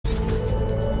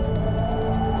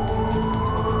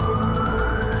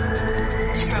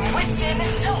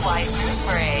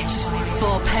coverage.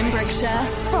 For Pembrokeshire,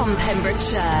 from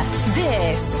Pembrokeshire,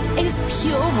 this is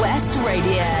Pure West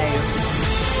Radio.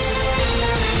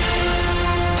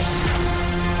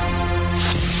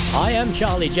 I am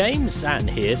Charlie James, and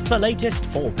here's the latest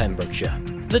for Pembrokeshire.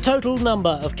 The total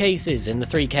number of cases in the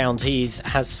three counties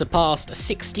has surpassed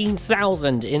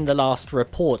 16,000 in the last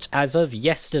report as of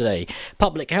yesterday.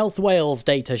 Public Health Wales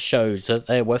data shows that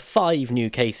there were 5 new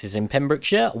cases in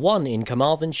Pembrokeshire, 1 in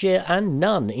Carmarthenshire and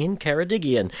none in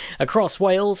Ceredigion. Across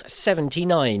Wales,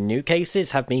 79 new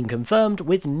cases have been confirmed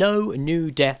with no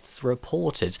new deaths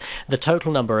reported. The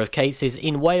total number of cases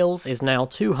in Wales is now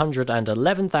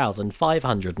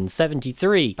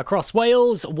 211,573. Across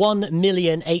Wales,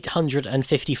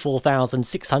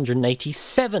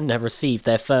 1,854,687 have received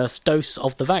their first dose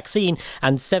of the vaccine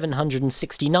and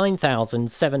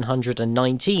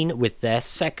 769,719 with their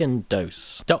second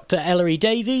dose. Dr. Ellery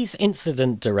Davies,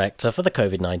 Incident Director for the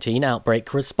COVID-19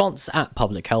 Outbreak Response at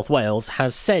Public Health Wales,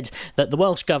 has said that the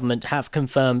Welsh Government have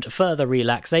confirmed further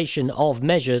relaxation of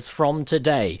measures from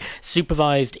today.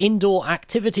 Supervised indoor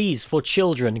activities for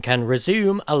children can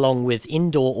resume, along with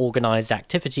indoor organised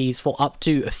activities for up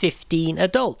to 15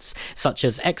 adults, such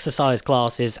as exercise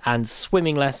classes and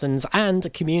swimming lessons,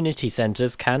 and community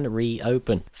centres can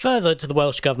reopen. Further to the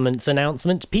Welsh Government's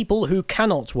announcement, people who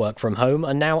cannot work from home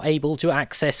are now able to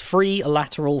access free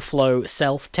lateral flow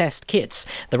self-test kits.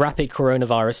 The rapid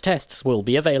coronavirus tests will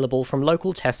be available from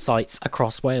local test sites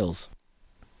across Wales.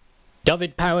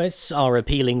 Dyfed-Powys are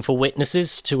appealing for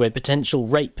witnesses to a potential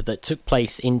rape that took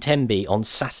place in Tenby on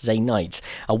Saturday night.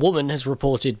 A woman has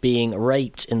reported being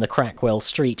raped in the Crackwell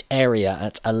Street area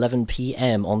at 11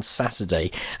 p.m. on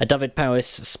Saturday. A Dyfed-Powys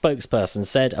spokesperson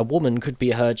said a woman could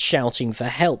be heard shouting for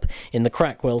help in the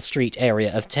Crackwell Street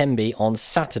area of Tenby on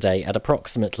Saturday at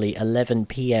approximately 11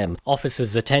 p.m.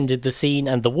 Officers attended the scene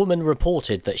and the woman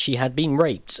reported that she had been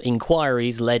raped.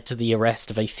 Inquiries led to the arrest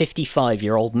of a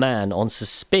 55-year-old man on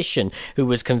suspicion, who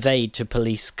was conveyed to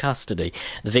police custody.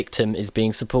 The victim is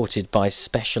being supported by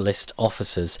specialist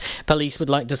officers. Police would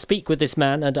like to speak with this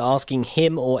man and are asking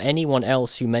him or anyone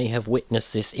else who may have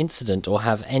witnessed this incident or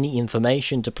have any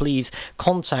information to please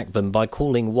contact them by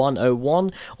calling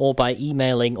 101 or by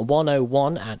emailing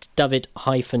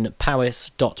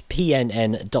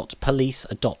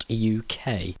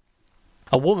 101@dyfed-powys.pnn.police.uk.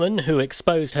 A woman who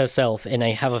exposed herself in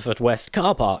a Haverfordwest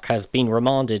car park has been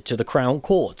remanded to the Crown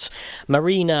Court.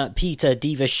 Marina Peter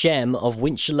Devashem of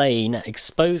Winch Lane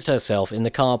exposed herself in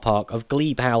the car park of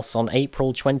Glebe House on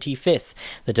April 25th.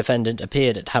 The defendant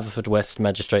appeared at Haverfordwest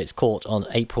Magistrates Court on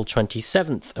April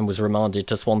 27th and was remanded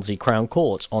to Swansea Crown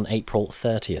Court on April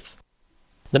 30th.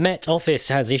 The Met Office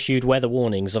has issued weather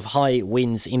warnings of high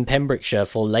winds in Pembrokeshire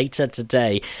for later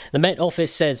today. The Met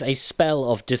Office says a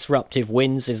spell of disruptive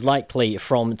winds is likely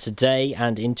from today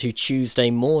and into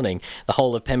Tuesday morning. The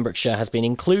whole of Pembrokeshire has been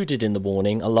included in the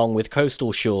warning, along with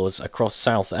coastal shores across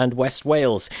South and West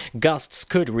Wales. Gusts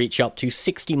could reach up to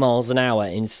 60 miles an hour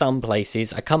in some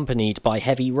places, accompanied by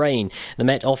heavy rain. The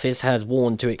Met Office has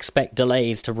warned to expect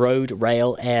delays to road,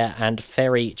 rail, air and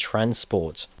ferry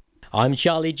transport. I'm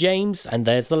Charlie James, and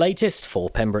there's the latest for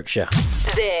Pembrokeshire.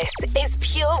 This is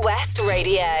Pure West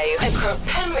Radio.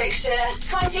 Across Pembrokeshire,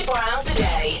 24 hours a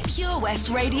day. Pure West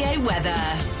Radio weather.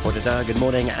 Good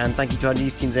morning, and thank you to our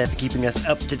news teams there for keeping us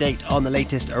up to date on the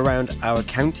latest around our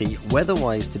county.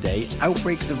 Weather-wise today,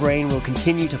 outbreaks of rain will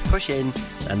continue to push in,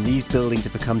 and these building to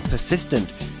become persistent.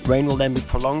 Rain will then be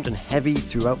prolonged and heavy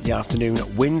throughout the afternoon.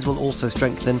 Winds will also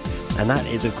strengthen, and that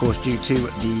is, of course, due to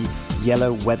the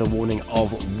yellow weather warning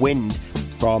of wind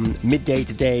from midday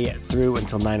today through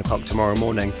until 9 o'clock tomorrow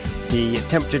morning. The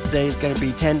temperature today is going to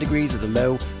be 10 degrees with a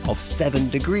low of 7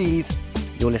 degrees.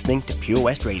 You're listening to Pure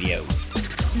West Radio.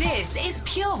 This is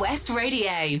Pure West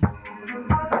Radio.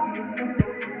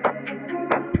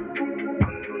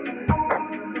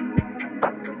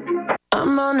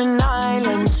 I'm on an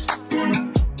island,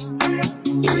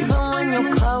 even when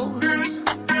you're close.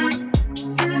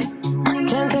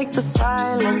 Can't take the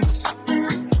silence.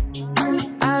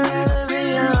 I'd rather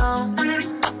be alone.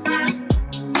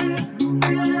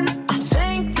 I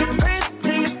think it's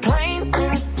pretty plain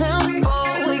and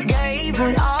simple. We gave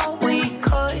it all we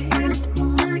could.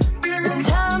 It's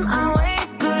time I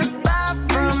wave goodbye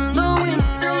from the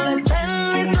window. Let's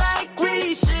end this like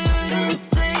we shouldn't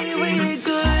say we're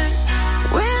good.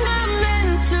 We're not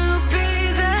meant to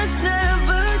be, that's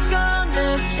ever gone.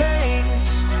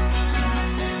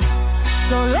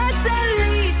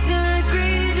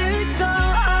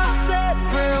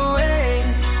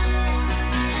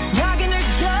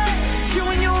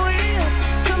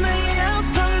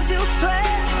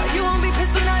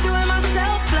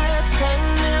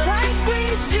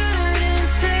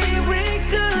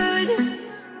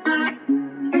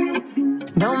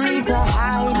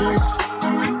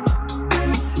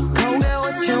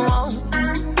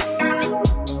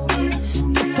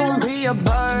 a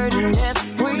burden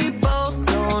if we both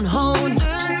don't hold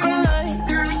a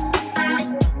grudge.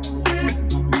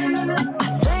 I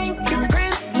think it's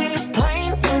pretty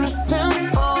plain and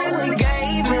simple. We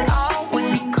gave it all we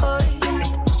could.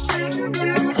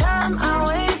 It's time I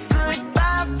wave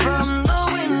goodbye from the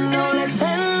window. Let's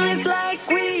end this like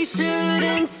we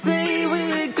shouldn't say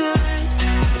we're good.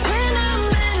 When I'm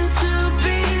meant to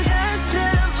be, that's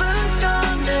never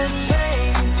gonna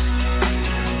change.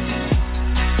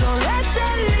 So let's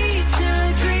at least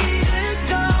agree to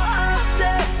go our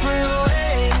separate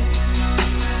ways.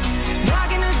 Not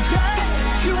gonna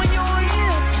judge you when you're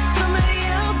with somebody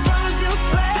else, long as you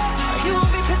swear you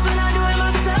won't be pissed when I do it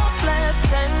myself.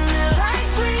 Let's end it like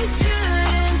we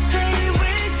shouldn't say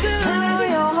we're good. Now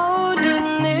you're holding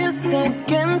this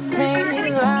against me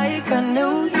like I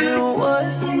knew you would.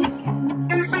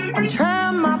 I'm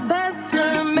trying my best to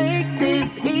make this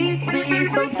easy,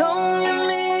 so don't give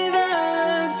me that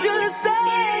look. Just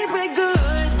say we're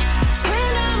good.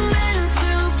 When I'm meant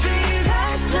to be,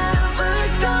 that's never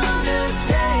gonna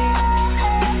change.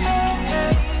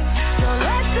 So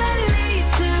let's at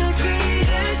least agree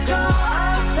to go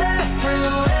our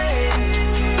separate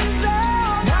ways.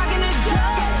 Not gonna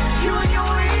judge you when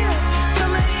you're with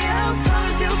somebody else, long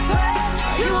as you swear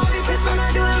you won't be pissed when I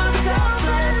do it myself.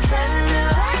 Let's end it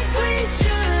like we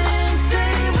shouldn't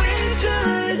say we're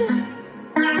good.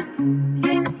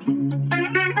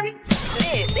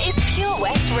 This is Pure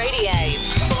West Radio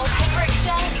for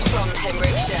Pembrokeshire from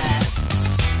Pembrokeshire.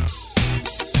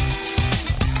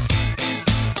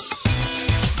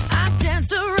 I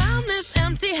dance around this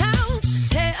empty house,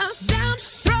 tear us down,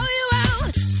 throw you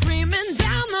out, screaming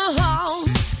down the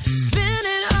halls,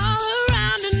 spinning all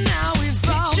around, and now we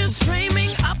fall. Pictures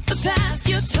framing up the past,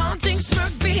 your taunting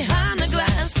smirk behind the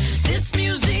glass. This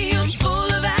museum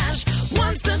full of ash,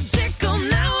 once a tickle,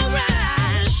 now a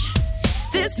rash.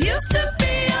 This used to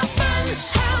be a fun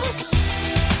house,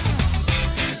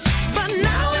 but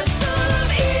now it's full of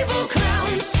evil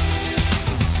clowns.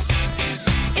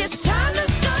 It's time to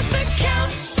start the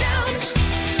countdown.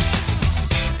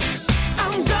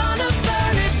 I'm gonna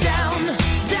burn it down,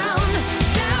 down,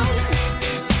 down.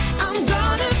 I'm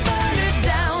gonna burn it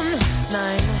down.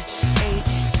 9, 8,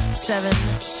 7,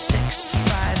 6,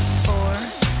 5, 4,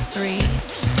 3,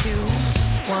 2,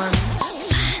 1.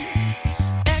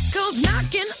 Echoes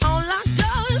knocking on locked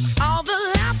doors, all the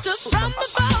laughter from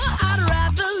before. I'd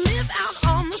rather live out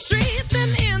on the street than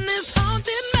in this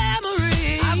haunted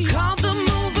memory. I've called the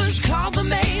movers, called the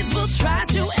maids. We'll try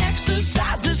to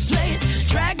exercise this place.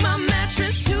 Drag my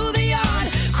mattress to the yard,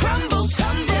 crumble,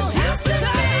 tumble. This used to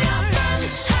be a fun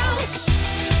house,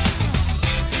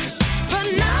 but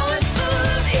now it's full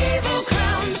of evil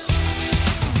clowns.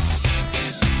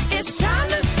 It's time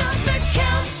to start the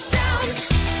countdown.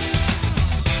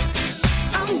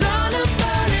 I'm gonna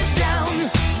burn it down,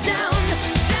 down,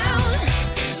 down.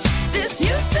 This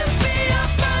used to be a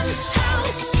fun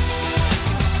house,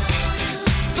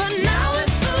 but now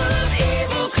it's full of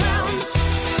evil clowns.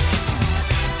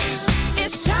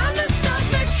 It's time to start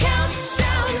the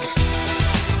countdown.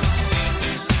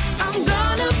 I'm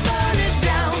gonna burn it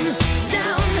down,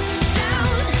 down,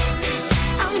 down.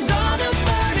 I'm gonna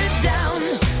burn it down.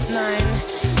 9,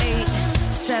 8,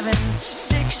 7,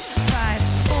 6, 5,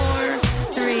 4,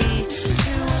 3,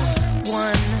 2,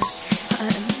 1.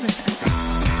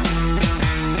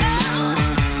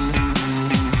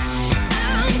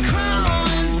 I'm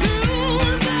crawling through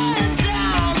the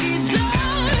doggy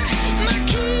door. My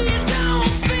key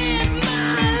don't fit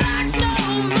my lock no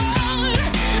more.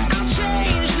 I'll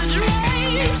change the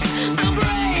drapes, I'll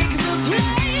break the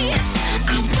plates,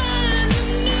 I'll find a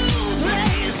new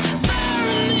place,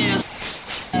 burn this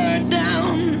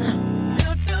down. Do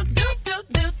do do do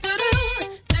do do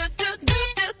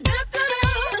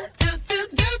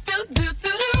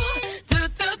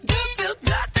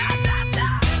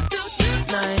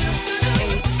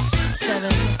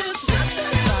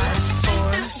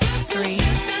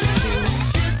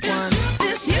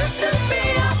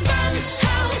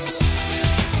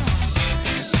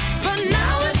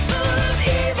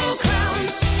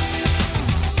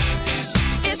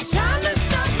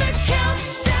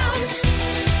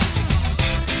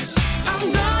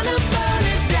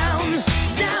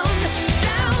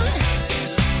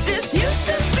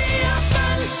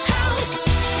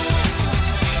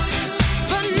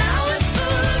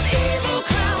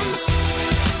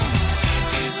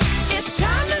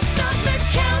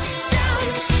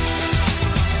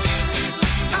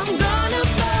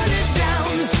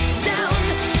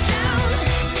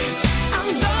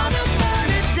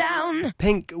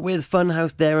Pink with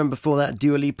Funhouse there, and before that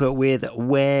Dua Lipa with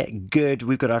We're Good.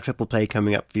 We've got our triple play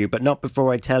coming up for you, but not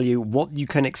before I tell you what you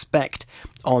can expect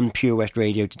on Pure West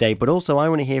Radio today. But also I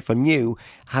want to hear from you.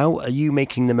 How are you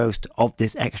making the most of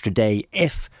this extra day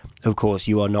if, of course,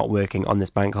 you are not working on this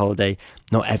bank holiday?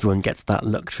 Not everyone gets that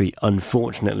luxury,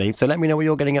 unfortunately. So let me know what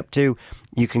you're getting up to.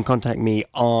 You can contact me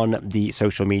on the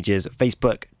social medias.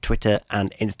 Facebook, Twitter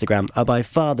and Instagram are by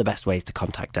far the best ways to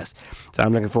contact us. So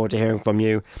I'm looking forward to hearing from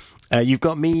you. You've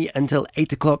got me until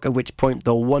 8 o'clock, at which point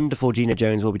the wonderful Gina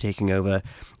Jones will be taking over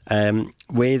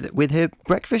with her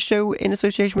breakfast show in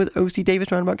association with O.C.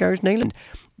 Davis Roundabout Garage Nayland.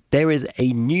 There is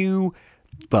a new...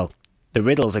 Well, the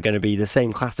riddles are going to be the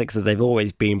same classics as they've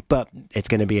always been, but it's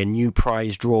going to be a new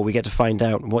prize draw. We get to find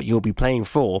out what you'll be playing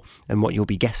for and what you'll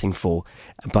be guessing for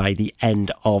by the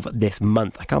end of this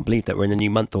month. I can't believe that we're in the new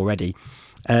month already.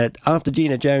 After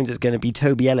Gina Jones, it's going to be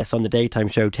Toby Ellis on the daytime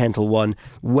show 10 till 1,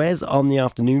 Wes on the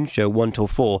afternoon show 1 till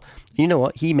 4. You know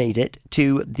what? He made it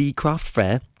to the craft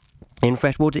fair in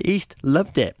Freshwater East.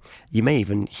 Loved it. You may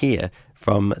even hear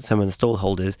from some of the stall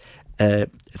holders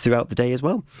throughout the day as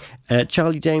well.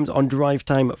 Charlie James on drive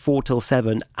time 4 till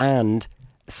 7, and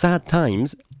sad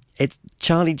times, it's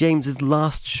Charlie James's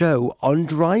last show on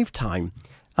drive time.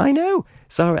 I know.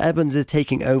 Sarah Evans is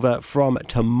taking over from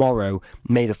tomorrow.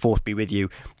 May the 4th be with you.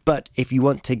 But if you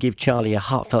want to give Charlie a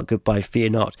heartfelt goodbye, fear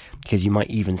not, because you might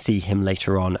even see him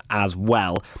later on as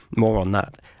well. More on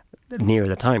that nearer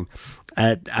the time.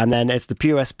 And then it's the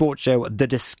Pure West Sports Show, The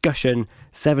Discussion,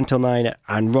 7 till 9,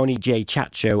 and Ronnie J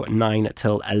Chat Show, 9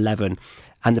 till 11.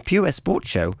 And the Pure West Sports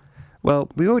Show, well,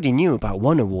 we already knew about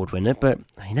one award winner, but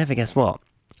you never guess what?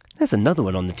 There's another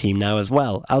one on the team now as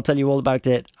well. I'll tell you all about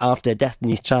it after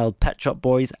Destiny's Child, Pet Shop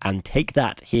Boys, and Take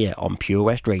That here on Pure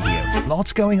West Radio.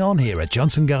 Lots going on here at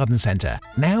Johnson Garden Centre.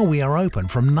 Now we are open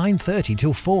from 9:30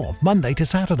 till 4, Monday to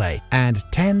Saturday, and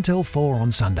 10 till 4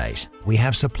 on Sundays. We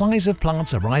have supplies of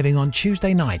plants arriving on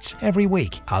Tuesday nights every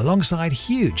week, alongside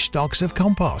huge stocks of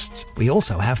composts. We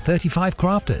also have 35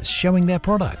 crafters showing their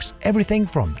products, everything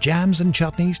from jams and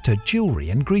chutneys to jewellery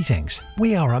and greetings.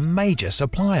 We are a major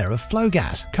supplier of flow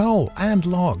gas, coal and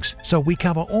logs, so we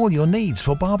cover all your needs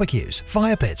for barbecues,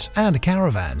 fire pits and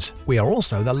caravans. We are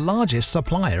also the largest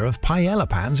supplier of paella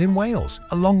pans in Wales,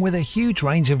 along with a huge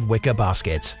range of wicker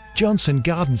baskets. Johnson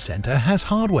Garden Centre has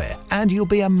hardware, and you'll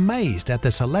be amazed at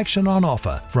the selection on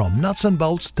offer, from nuts and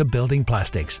bolts to building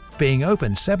plastics. Being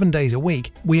open 7 days a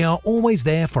week, we are always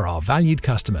there for our valued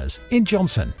customers. In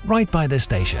Johnson, right by the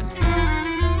station.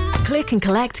 Click and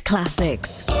collect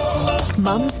classics.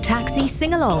 Mum's taxi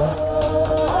sing-alongs.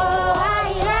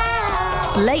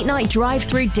 Late night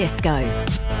drive-through disco.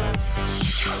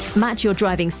 Match your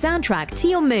driving soundtrack to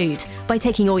your mood by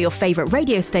taking all your favourite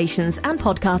radio stations and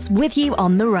podcasts with you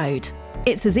on the road.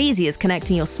 It's as easy as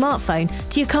connecting your smartphone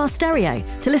to your car stereo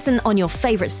to listen on your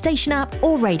favourite station app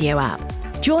or radio app.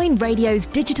 Join radio's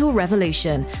digital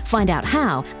revolution. Find out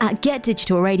how at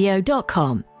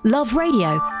getdigitalradio.com. Love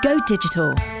radio, go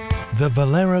digital. The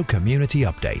Valero Community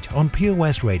Update on Pure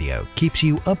West Radio keeps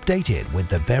you updated with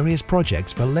the various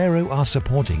projects Valero are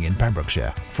supporting in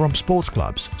Pembrokeshire, from sports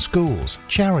clubs, schools,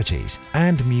 charities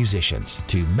and musicians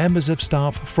to members of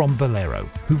staff from Valero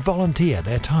who volunteer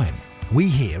their time. We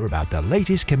hear about the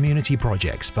latest community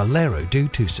projects Valero do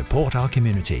to support our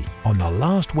community on the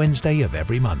last Wednesday of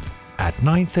every month at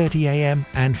 9:30 a.m.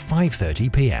 and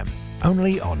 5:30 p.m.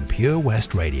 only on Pure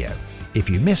West Radio. If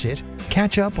you miss it,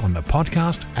 catch up on the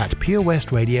podcast at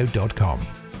purewestradio.com.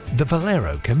 The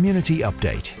Valero Community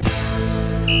Update.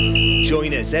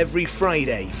 Join us every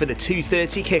Friday for the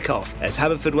 2:30 kickoff as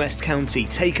Haverfordwest County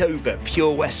take over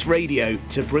Pure West Radio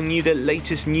to bring you the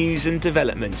latest news and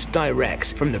developments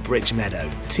direct from the Bridge Meadow.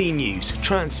 Team news,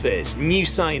 transfers, new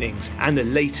signings and the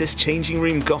latest changing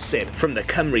room gossip from the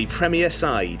Cymru Premier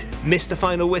side. Miss the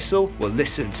final whistle? Well,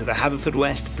 listen to the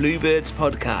Haverfordwest Bluebirds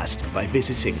podcast by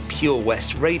visiting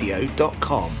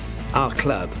purewestradio.com. Our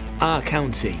club, our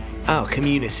county, our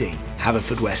community.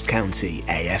 Haverfordwest County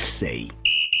AFC.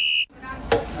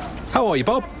 How are you,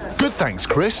 Bob? Good, thanks,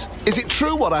 Chris. Is it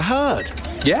true what I heard?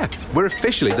 Yeah, we're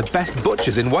officially the best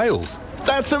butchers in Wales.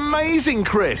 That's amazing,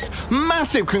 Chris.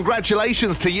 Massive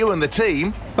congratulations to you and the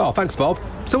team. Oh, thanks, Bob.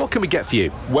 So what can we get for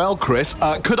you? Well, Chris,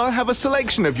 could I have a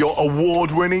selection of your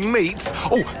award-winning meats?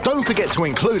 Oh, don't forget to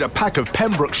include a pack of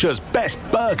Pembrokeshire's best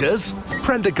burgers.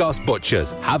 Prendergast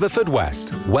Butchers,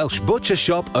 Haverfordwest, Welsh Butcher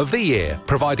Shop of the Year,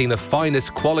 providing the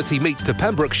finest quality meats to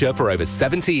Pembrokeshire for over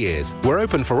 70 years. We're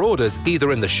open for orders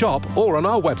either in the shop or on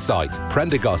our website,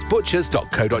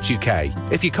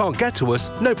 prendergastbutchers.co.uk. If you can't get to us,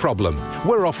 no problem.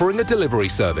 We're offering a delivery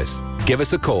service. Give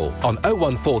us a call on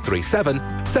 01437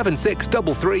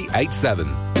 763387.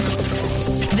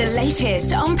 The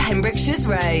latest on Pembrokeshire's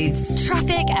roads,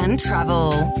 traffic and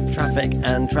travel. Traffic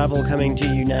and travel coming to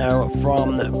you now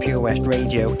from Pure West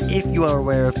Radio. If you are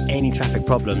aware of any traffic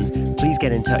problems, please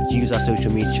get in touch. Use our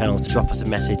social media channels to drop us a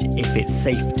message if it's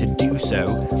safe to do so.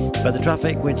 But the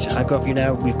traffic which I've got for you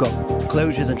now, we've got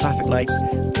closures and traffic lights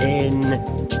in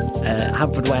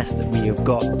Haverfordwest. We have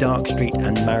got Dark Street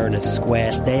and Mariners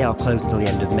Square. They are closed until the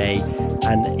end of May.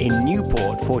 And in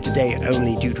Newport, for today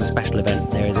only due to a special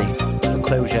event, there is a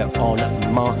closure on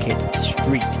Market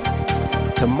Street.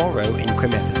 Tomorrow in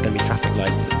Crymych there's going to be traffic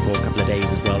lights for a couple of days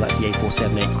as well. That's the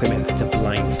A478 Crymych to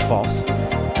Blind Foss.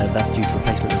 That's due to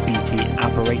replacement of BT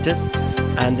apparatus.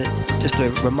 And just a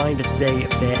reminder today,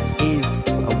 there is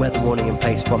a weather warning in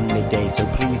place from midday, so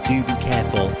please do be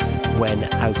careful when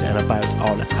out and about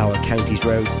on our county's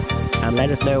roads, and let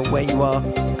us know where you are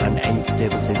and any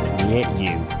disturbances near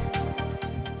you.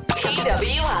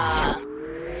 PWR.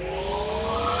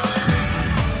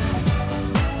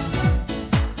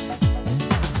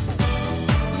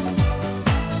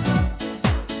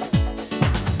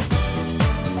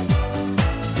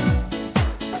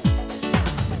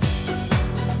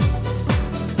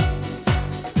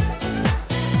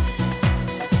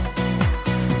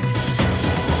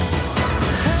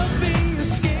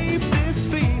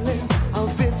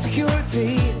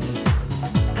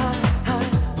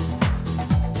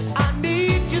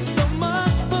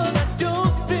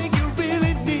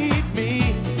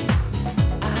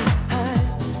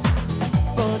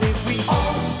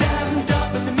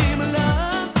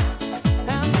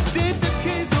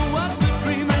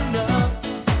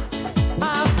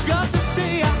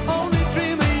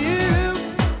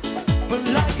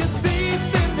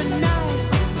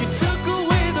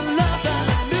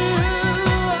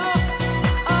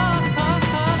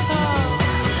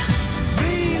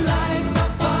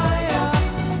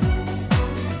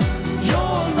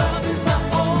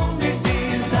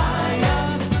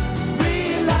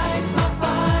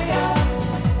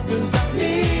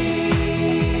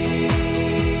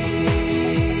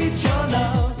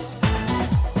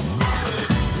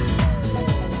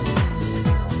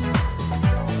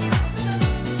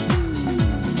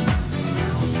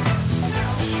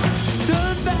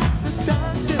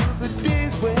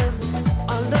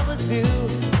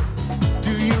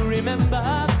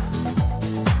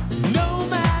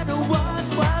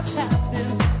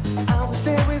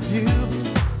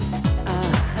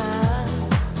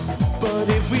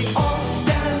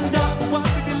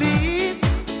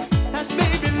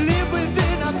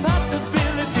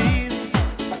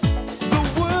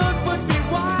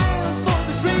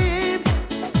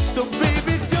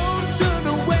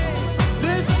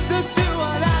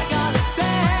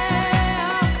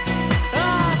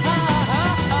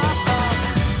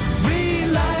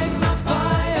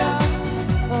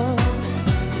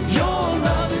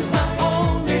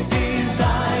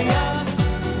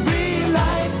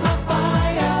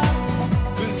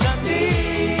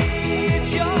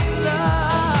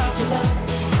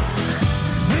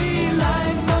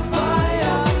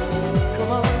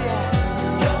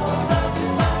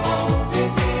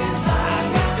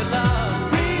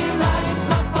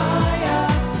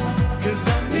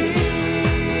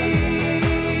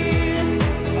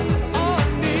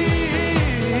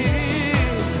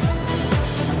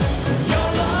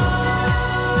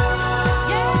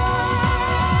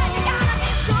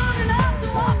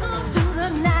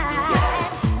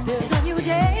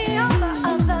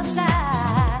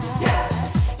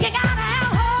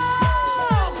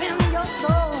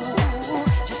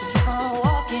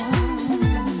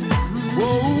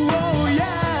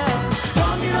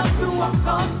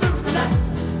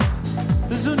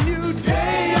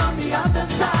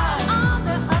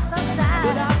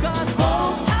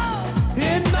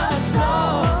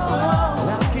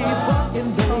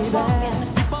 Fire.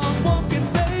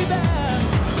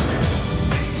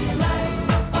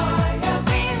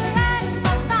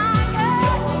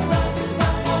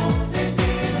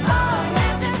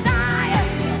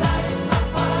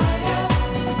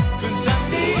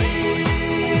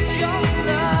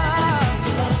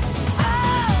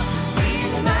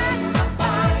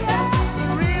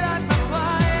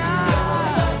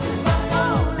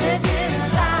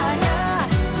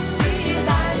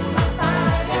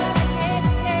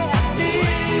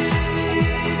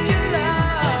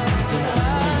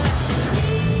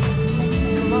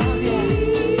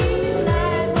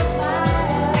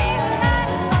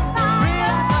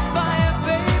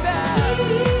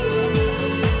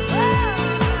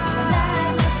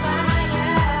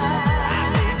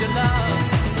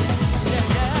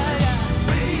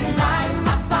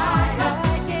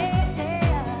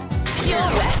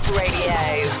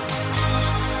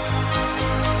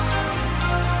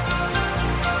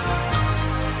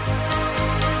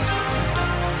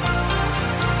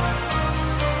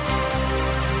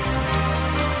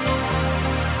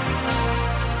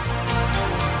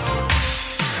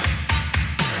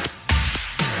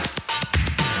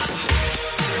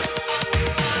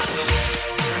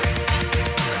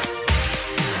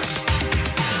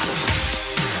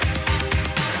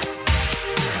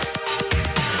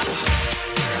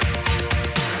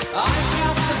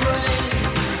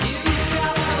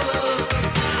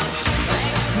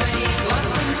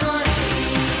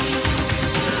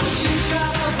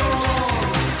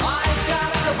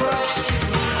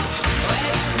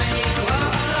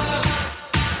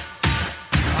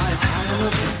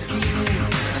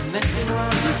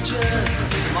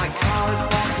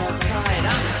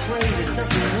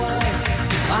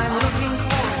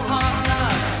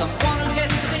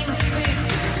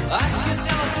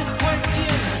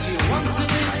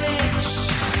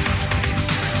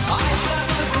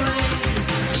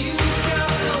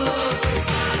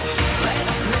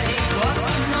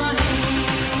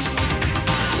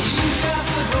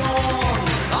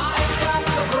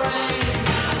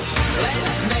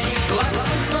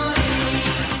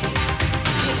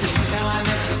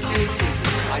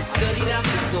 at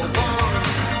the Sorbonne.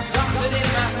 Doctored in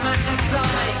mathematics,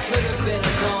 I could have been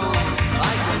a don.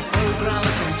 I can program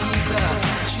a computer,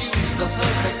 choose the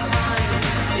perfect time.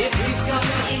 If you've got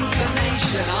the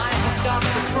inclination, I have got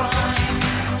the crime.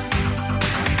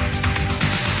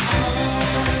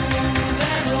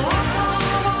 There's a lot of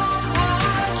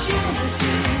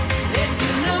opportunities if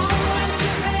you know where to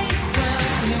take them,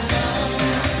 you know.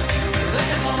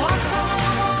 There's a lot of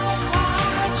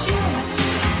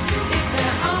opportunities if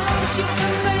there aren't, you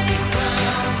can make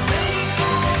them, make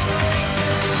them.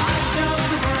 I've got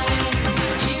the brains,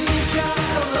 you've got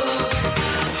the looks.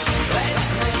 Let's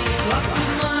make lots of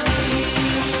money.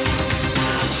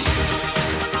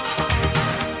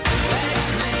 Let's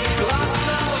make lots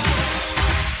of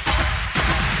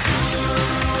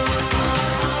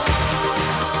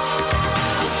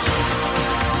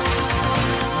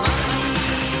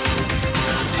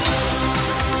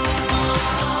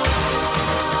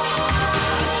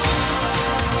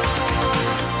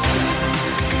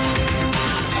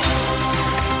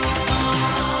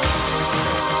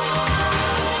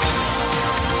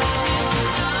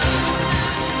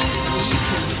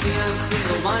I'm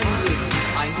single-minded,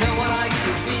 I know what I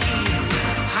could be.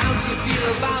 How do you feel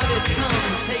about it? Come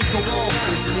take a walk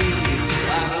with me.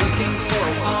 I'm looking for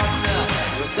a partner,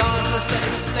 regardless of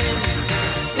expense.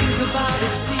 Think about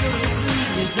it seriously,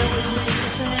 you know it makes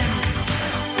sense.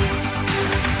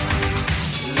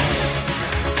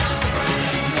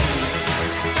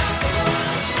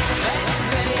 Let's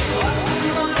make lots of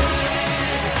money,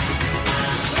 yeah.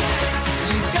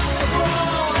 You've got the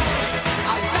brawn,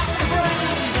 I've got the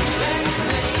brains. Let's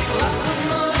make lots of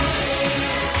money.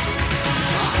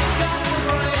 I've got the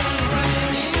brains,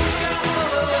 you've got the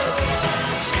looks.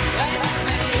 Let's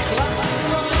make lots of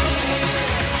money.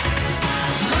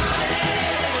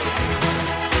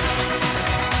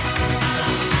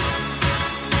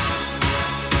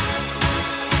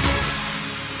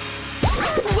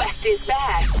 West is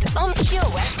best on Pure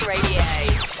West Radio.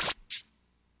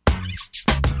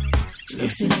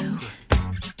 Lucy Lou,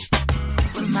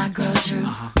 with my girl Drew,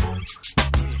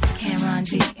 Cameron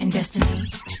D and Destiny,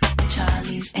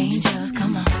 Charlie's Angels,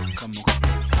 come on.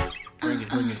 Bring it.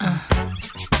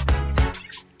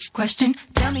 Question,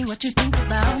 tell me what you think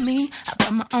about me. I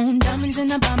buy my own diamonds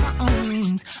and I buy my own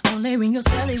rings. Only ring your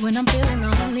celly when I'm feeling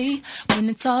lonely. When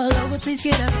it's all over, please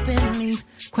get up and leave.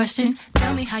 Question,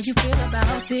 tell me how you feel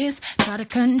about this. Try to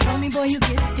control me, boy, you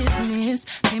get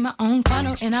dismissed. Pay my own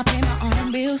condo and I pay my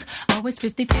own bills. Always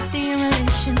 50-50 in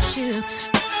relationships.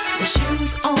 The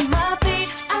shoes on my feet,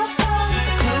 I bought.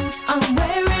 The clothes I'm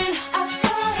wearing, I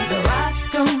bought. The rock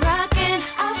I'm rocking,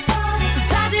 I bought.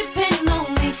 'Cause I depend on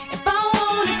me if I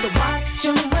want it. The watch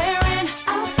I'm wearing, I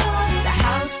bought. The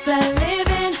house I live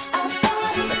in, I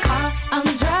bought. The car I'm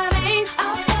driving, I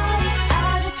bought.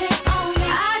 I depend on me,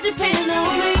 I depend on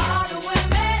me. All the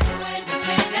women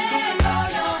independent, throw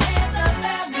your hands up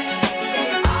at me.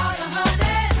 All the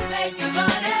honeys making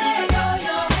money, throw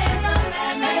your hands up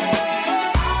at me.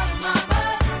 All the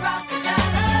mamas rockin'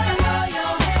 dollar, throw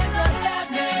your hands up at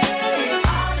me.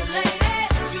 All the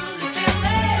ladies truly feel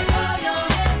me, throw your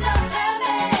hands up at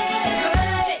me. Girl,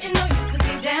 I didn't know you could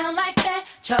get down like that.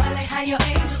 Charlie, how your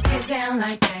angels get down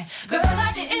like that. Girl,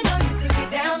 I didn't know you could get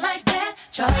down like that.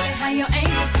 Charlie, how your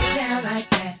angels get down like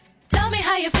that. Tell me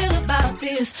how you feel about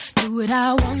this. Do what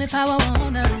I want, live how I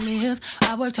wanna live.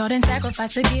 I worked hard and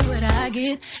sacrificed to get what I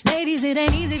get. Ladies, it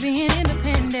ain't easy being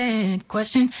independent.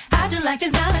 Question, how'd you like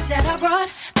this knowledge that I brought?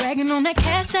 Bragging on that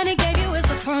cash that he gave you is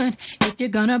the front. If you're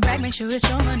gonna brag, make sure it's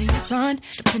your money you fund.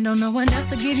 Depend on no one else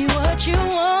to give you what you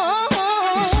want.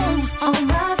 The shoes on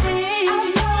my feet,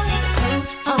 the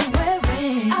clothes I'm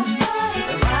wearing,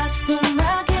 the rock I'm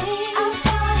rocking,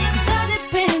 'cause I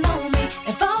depend on me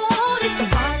if I want it. The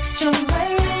watch I'm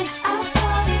wearing,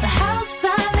 the house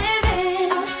I live in,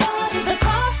 the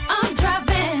car I'm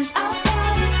driving, I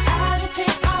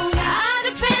depend on me, I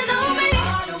depend on me.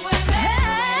 All the women,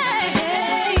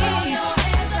 hey, throw your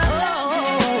hands up at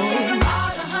me.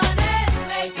 All the honeys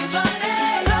making money,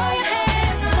 throw your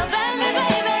hands up at me,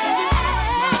 baby.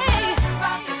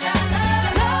 Rock the dollar,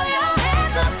 throw your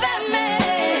hands up at me.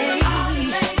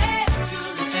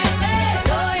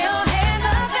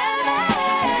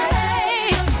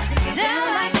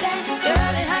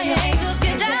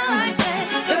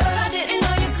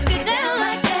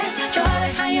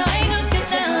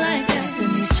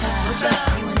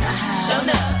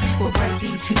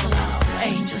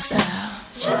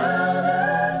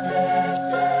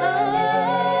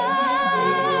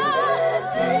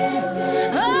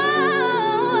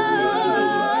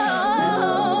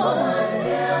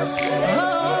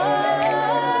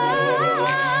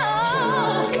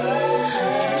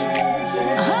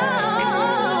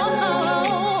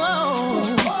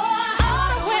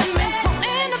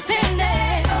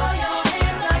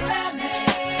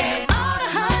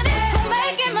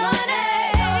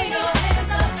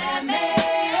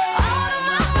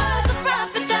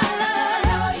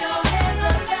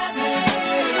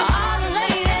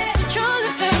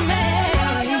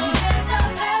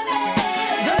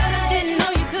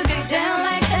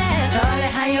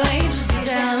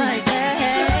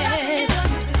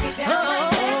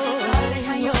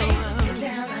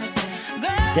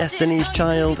 Destiny's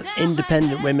Child,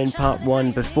 Independent Women Part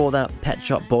 1. Before that, Pet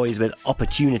Shop Boys with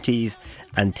Opportunities,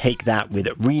 and Take That with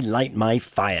Relight My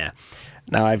Fire.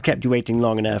 Now, I've kept you waiting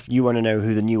long enough. You want to know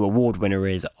who the new award winner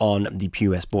is on the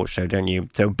Pure West Sports Show, don't you?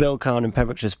 So Bill Kahn in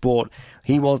Pembrokeshire Sport,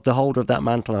 he was the holder of that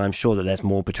mantle, and I'm sure that there's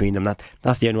more between them.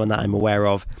 That's the only one that I'm aware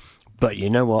of. But you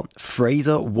know what?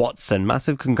 Fraser Watson,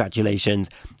 massive congratulations.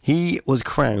 He was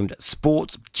crowned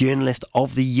Sports Journalist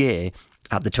of the Year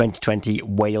at the 2020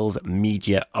 Wales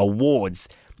Media Awards.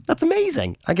 That's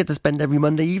amazing. I get to spend every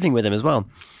Monday evening with him as well.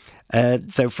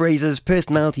 So Fraser's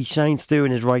personality shines through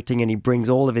in his writing, and he brings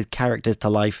all of his characters to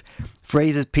life.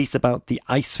 Fraser's piece about the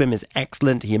ice swim is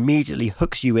excellent. He immediately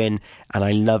hooks you in, and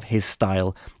I love his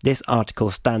style. This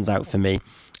article stands out for me.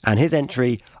 And his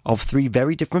entry of 3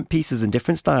 very different pieces and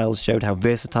different styles showed how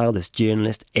versatile this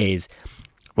journalist is.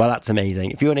 Well, that's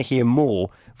amazing. If you want to hear more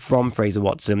from Fraser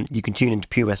Watson, you can tune into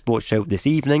Pure West Sports Show this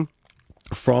evening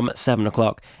from 7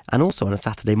 o'clock, and also on a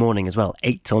Saturday morning as well,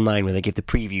 8 till 9, where they give the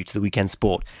preview to the weekend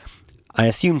sport. I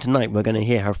assume tonight we're going to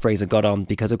hear how Fraser got on,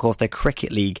 because of course their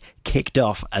cricket league kicked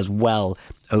off as well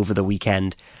over the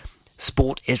weekend.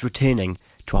 Sport is returning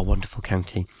to our wonderful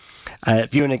county.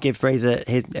 If you want to give Fraser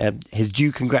his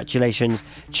due congratulations,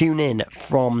 tune in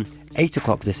from 8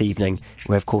 o'clock this evening,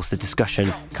 where of course the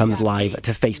discussion comes live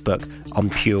to Facebook on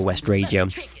Pure West Radio.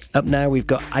 Up now we've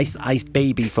got Ice Ice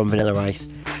Baby from Vanilla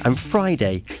Ice, and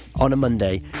Friday on a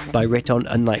Monday by Riton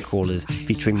and Nightcrawlers,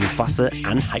 featuring Mufasa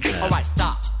and Hypner. Alright,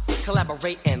 stop,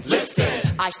 collaborate and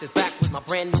listen. Ice is back with my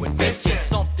brand new invention.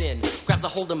 Something grabs a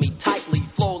hold of me tightly,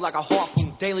 flow like a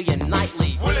harpoon daily and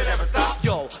nightly. Will it ever stop?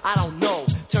 Yo, I don't know.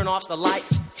 Turn off the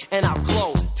lights and I'll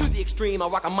glow. To the extreme, I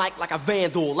rock a mic like a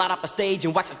vandal. Light up a stage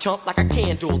and wax a chump like a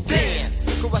candle.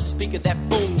 Dance, crush a speaker that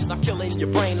booms. I'm killing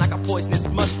your brain like a poisonous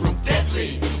mushroom.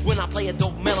 Deadly, when I play a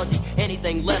dope melody.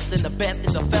 Anything less than the best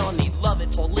is a felony. Love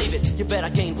it or leave it, you better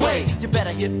gain weight. You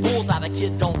better hit bullseye, the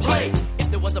kid don't play.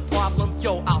 If there was a problem,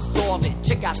 yo, I'll solve it.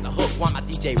 Check out the hook while my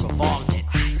DJ revolves it.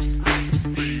 Ice, ice,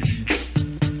 baby.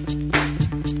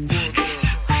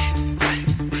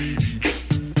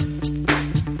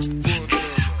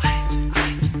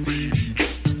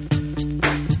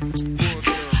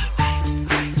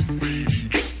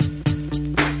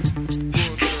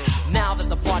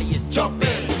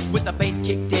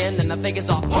 Vegas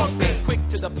are pumping, quick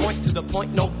to the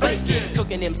point, no faking.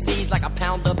 Cooking MCs like a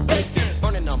pound of bacon,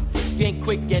 burning them, being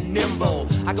quick and nimble.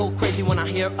 I go crazy when I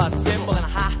hear a cymbal and a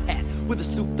hi-hat with a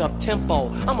souped up tempo.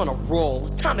 I'm on a roll,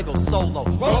 it's time to go solo.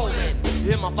 Rolling,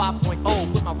 hit my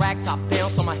 5.0, put my rag top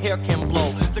down so my hair can blow.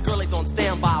 The girl is on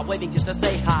standby, waiting just to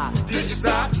say hi. Did you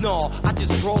stop? No, I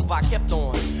just drove by, kept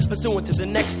on pursuing to the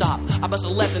next stop. I bust a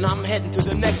left and I'm heading to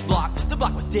the next block. The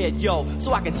block was dead, yo,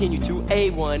 so I continue to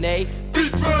A1A.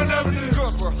 Beachfront Avenue.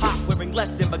 Girls were hot, wearing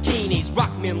less than bikinis.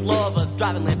 Rock men lovers,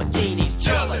 driving Lamborghinis.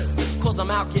 Jealous, cause I'm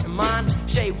out getting mine.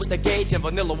 Shade with the gauge and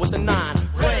vanilla with the 9.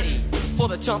 Ready for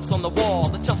the chumps on the wall.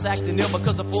 The chumps acting ill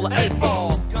because they're full of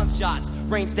 8-ball. Gunshots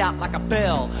ranged out like a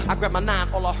bell. I grabbed my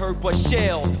 9, all I heard was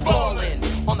shells falling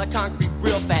on the concrete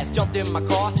real fast. Jumped in my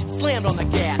car, slammed on the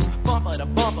gas. Bumper to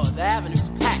bumper, the avenue's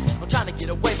packed. I'm trying to get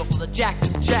away before the jack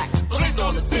is jacked. Police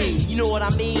on the scene, you know what I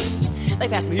mean? They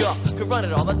passed me up, could run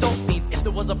it all, the dope fiends. If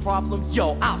there was a problem,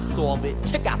 yo, I'll solve it.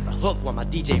 Check out the hook while my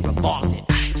DJ revolves it.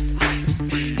 Ice, ice,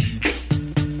 baby.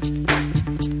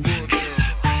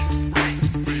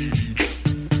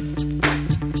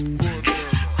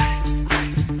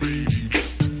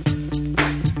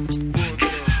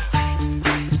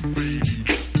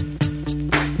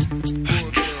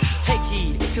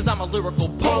 Lyrical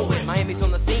poet, Miami's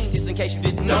on the scene, just in case you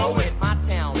didn't know it. My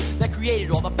town that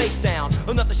created all the bass sound,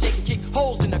 enough to shake and kick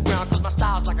holes in the ground. Cause my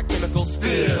style's like a chemical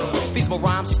spill. Feasible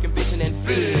rhymes you can vision and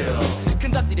feel.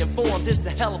 Conducted in form, this is a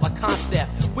hell of a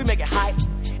concept. We make it hype,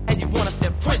 and you want us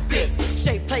to print this.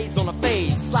 Shape plays on a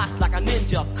fade, slice like a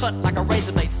ninja, cut like a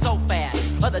razor blade so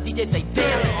fast. Other DJs say,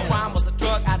 damn, a rhyme was a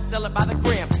drug, I'd sell it by the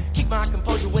gram. Keep my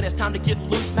composure when it's time to get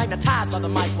loose. Magnetized by the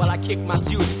mic while I kick my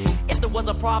juice. If there was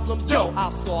a problem, yo,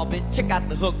 I'll solve it. Check out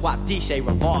the hook while DJ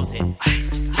revolves it.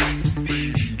 Ice, ice,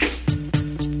 baby.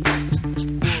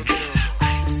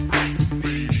 Ice, ice,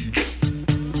 baby.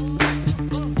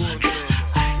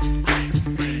 Ice, ice,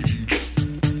 baby.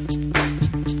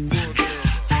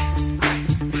 Ice,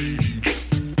 ice, baby.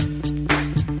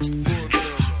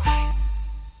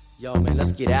 Yo, man,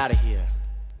 let's get out of here.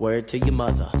 Word to your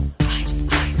mother. Ice,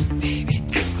 ice, baby.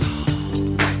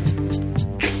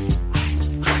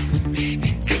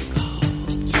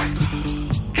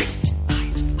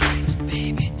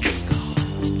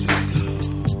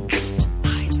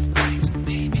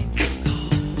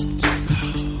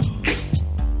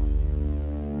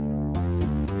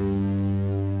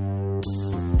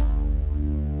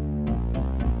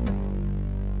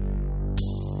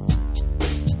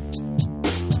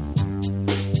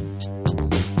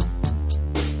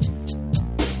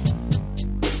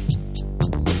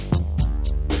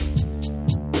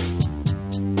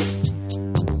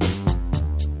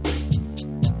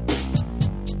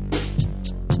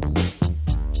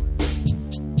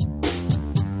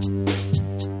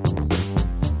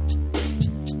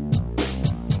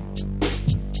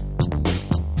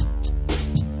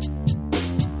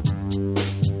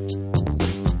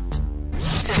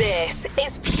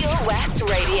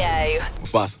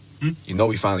 boss, you know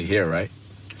we finally here, right?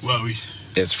 Well,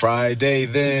 It's Friday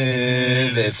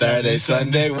then, it's Saturday,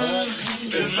 Sunday.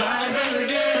 It's Friday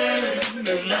again.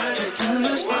 It's Friday,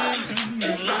 Sunday.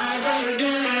 It's Friday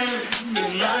again.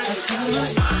 It's Friday,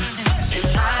 Sunday.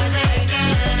 It's Friday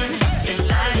again. It's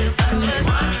Saturday, Sunday.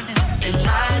 It's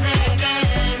Friday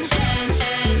again.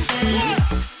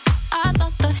 I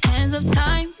thought the hands of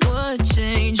time would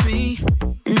change me,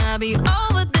 and I'd be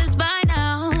over this by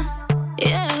now.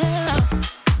 Yeah,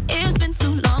 it's been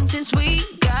too long since we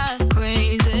got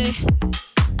crazy.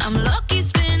 I'm lucky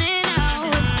spinning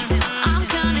out. I'm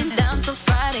counting down till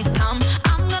Friday come.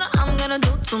 I'm gonna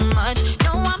do too much.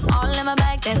 No, I'm all in my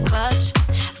bag, that's clutch.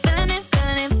 Feeling it,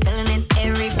 feeling it, feeling it.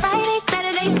 Every Friday,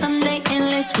 Saturday, Sunday,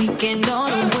 endless weekend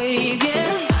on a wave,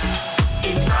 yeah.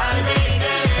 It's Friday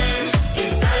then.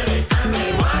 It's Saturday,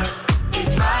 Sunday.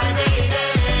 It's Friday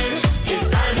then. It's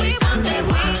Saturday, Sunday.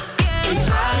 It's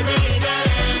Friday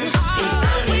then. It's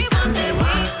Saturday, Sunday.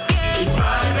 It's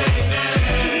Friday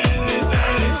then. It's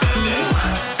Saturday, Sunday.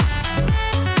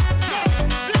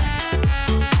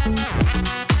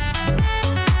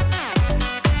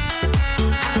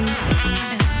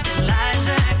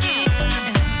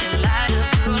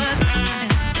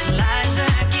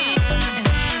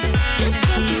 This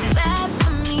can't be bad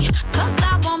for me, 'cause I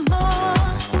want more.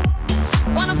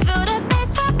 Wanna feel the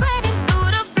bass vibrating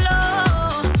through the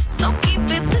floor. So keep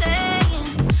it playing.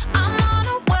 I'm on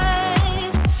a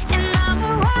wave, and I'ma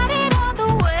ride it all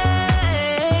the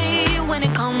way. When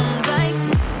it comes like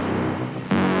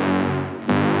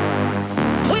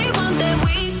we want that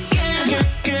weekend.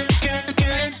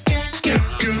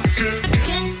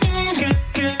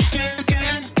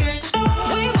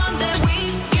 We want that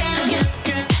weekend.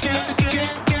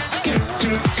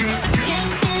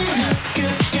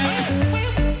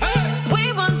 We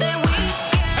want that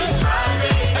weekend. It's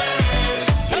Friday then.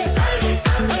 It's Saturday,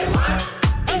 Sunday.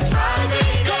 It's Friday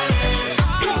then.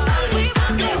 It's Saturday,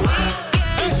 Sunday.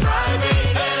 It's Friday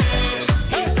then.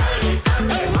 It's Saturday,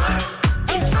 Sunday.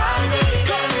 It's Friday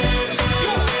then.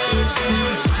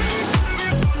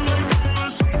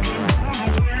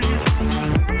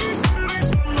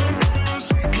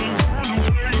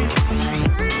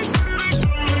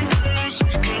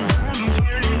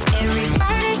 Every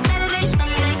Friday, Saturday,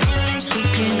 Sunday, endless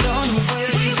weekend on the way.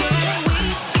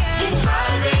 It's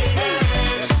Friday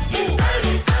then. It's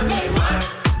Saturday, Sunday.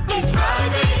 It's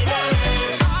Friday then.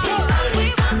 It's Saturday,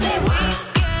 Sunday.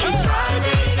 It's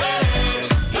Friday then.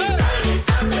 It's Saturday,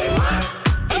 Sunday.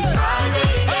 It's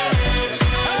Friday then.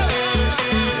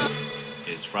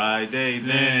 It's Friday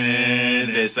then.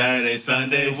 It's Saturday,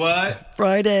 Sunday. What?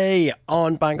 Friday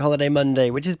on Bank Holiday Monday,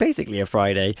 which is basically a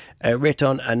Friday.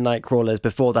 Riton and Nightcrawlers.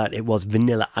 Before that, it was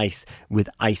Vanilla Ice with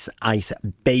Ice Ice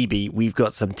Baby. We've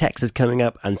got some Texas coming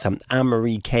up and some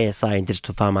Anne-Marie, KSI and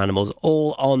Digital Farm Animals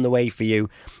all on the way for you.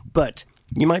 But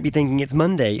you might be thinking it's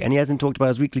Monday and he hasn't talked about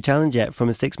his weekly challenge yet from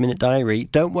a 6-minute diary.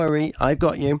 Don't worry, I've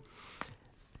got you.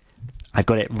 I've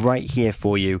got it right here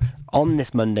for you on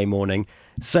this Monday morning.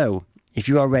 So, if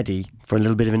you are ready for a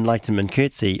little bit of enlightenment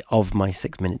courtesy of my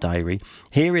 6-minute diary,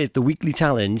 here is the weekly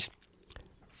challenge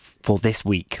for this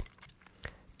week.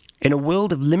 In a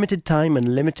world of limited time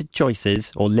and limited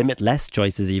choices, or limitless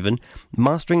choices even,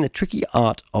 mastering the tricky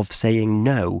art of saying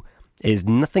no is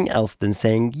nothing else than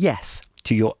saying yes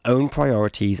to your own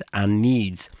priorities and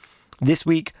needs. This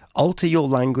week, alter your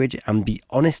language and be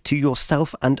honest to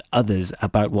yourself and others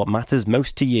about what matters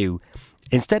most to you.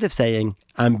 Instead of saying,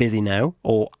 I'm busy now,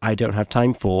 or I don't have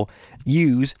time for,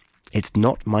 use, it's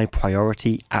not my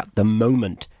priority at the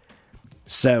moment.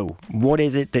 So, what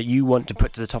is it that you want to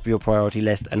put to the top of your priority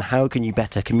list, and how can you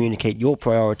better communicate your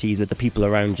priorities with the people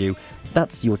around you?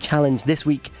 That's your challenge this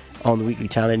week on the Weekly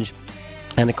Challenge.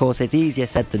 And of course, it's easier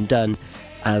said than done,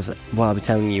 as what I'll be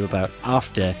telling you about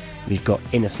after we've got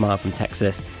Inner Smile from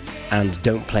Texas, and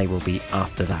Don't Play will be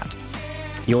after that.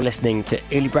 You're listening to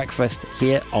Early Breakfast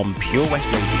here on Pure West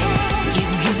Radio. You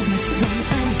give me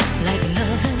something like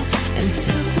loving and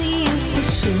took me in so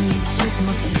soon. You took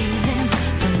my feelings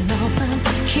for nothing,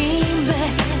 came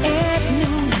back at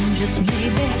noon, and just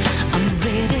maybe I'm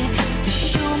ready to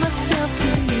show myself to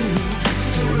you.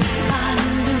 So if I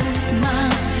lose my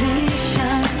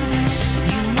patience,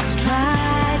 you must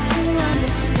try to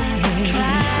understand.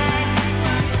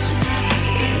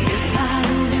 If I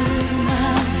lose my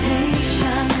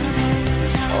patience,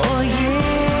 oh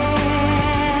yeah,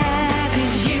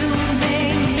 'cause you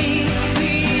make me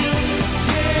feel,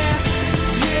 yeah,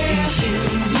 'cause you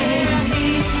make me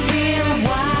feel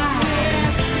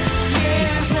wild. You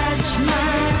touch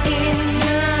my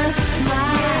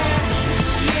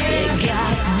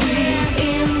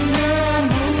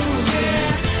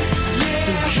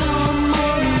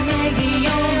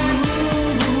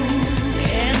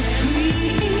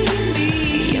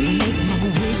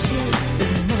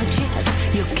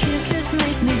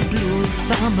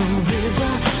found the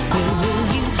river, where will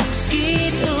you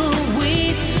skate away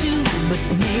to? But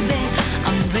maybe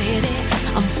I'm ready,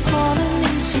 I'm falling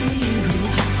into you.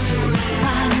 So if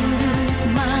I lose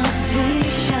my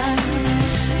patience,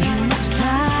 you must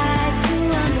try to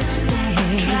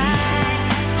understand.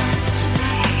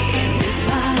 If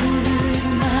I lose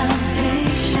my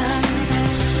patience,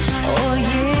 oh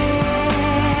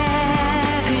yeah,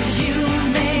 'cause you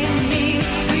make me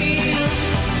feel,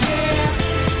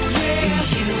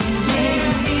 you make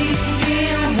me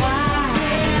feel wild.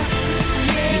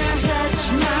 You touch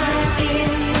my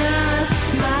inner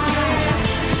smile.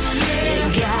 You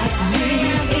got me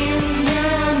in the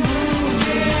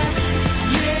mood.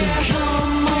 So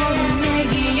come on,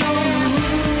 make your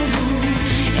move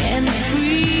and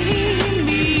free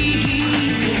me.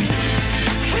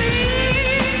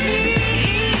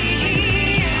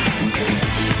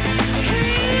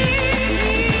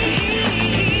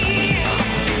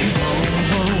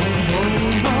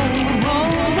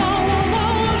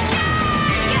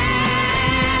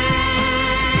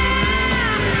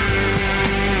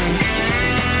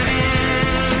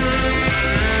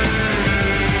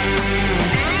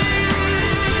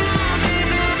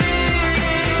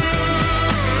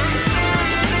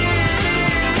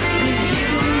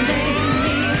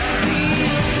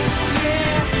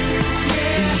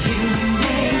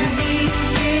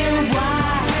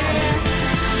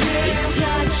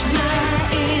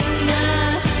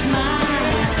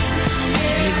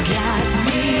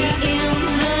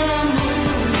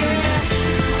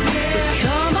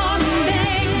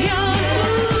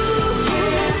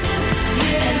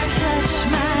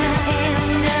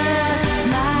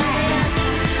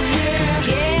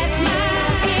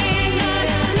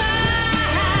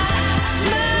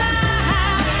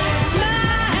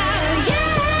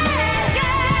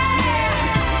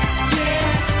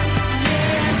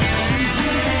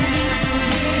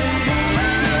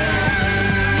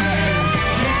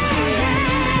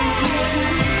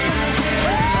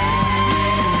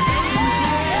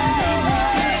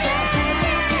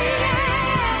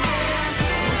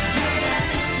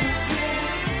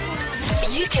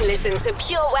 You can listen to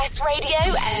Pure West Radio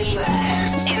anywhere.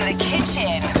 In the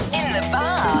kitchen, in the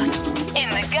bath, in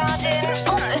the garden,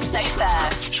 on the sofa,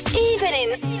 even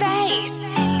in space.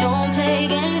 Don't play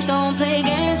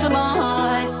games with my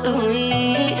heart.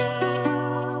 Ooh-wee.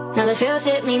 Now the feels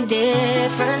hit me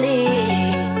differently.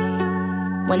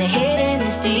 When the hidden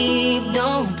is deep,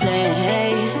 don't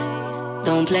play,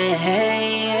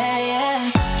 yeah,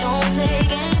 yeah. Don't play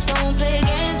games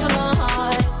with my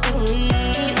heart. Ooh-wee.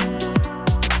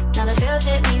 Now the feels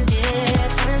hit me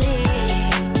differently.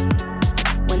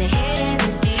 When the hidden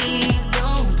is deep,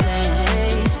 don't play,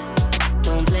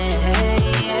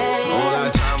 yeah. All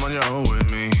that time on your own with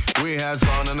me. We had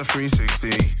fun in the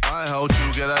 360. I helped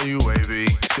you get out UAV.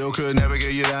 Still could never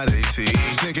get you that AC.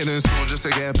 Sneaking in school just to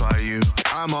get by you.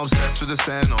 I'm obsessed with the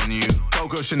scent on you.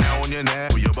 Coco Chanel on your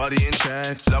neck with your body in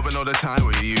check. Loving all the time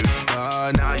with you.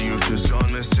 But now you've just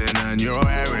gone missing and you're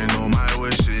airing all my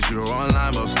wishes. You're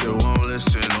online but still won't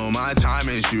listen. All my time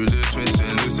is you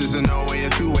dismissing. This isn't no way a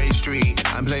two-way street.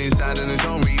 I'm playing sad and it's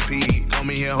on repeat. Call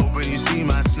me here hoping you see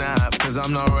my snap. Cause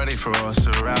I'm not ready for us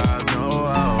to ride. No.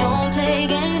 Don't play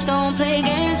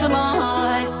games with my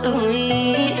heart.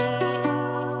 Ooh-wee.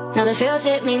 Now the feels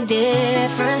hit me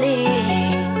differently.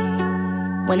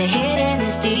 When the hidden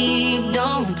is deep,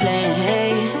 don't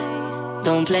play,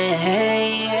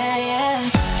 yeah, yeah.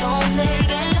 Don't play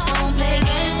games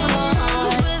with my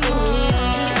heart.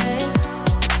 Ooh-wee.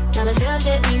 Now the feels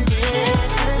hit me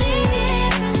differently.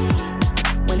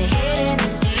 When the hidden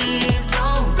is deep,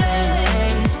 don't play,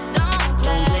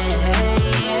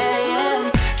 yeah,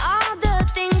 yeah. All the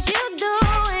things you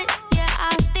doing, yeah,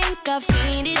 I think I've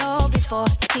seen it all before.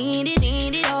 Seen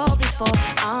it all before.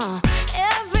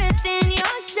 Everything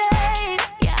you're saying,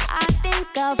 yeah, I think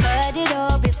I've heard it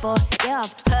all before. Yeah,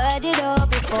 I've heard it all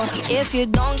before. If you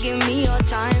don't give me your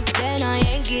time, then I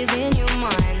ain't giving you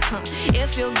mine.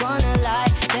 If you're gonna lie,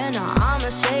 then I'ma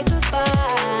say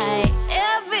goodbye.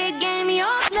 Every game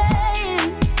you're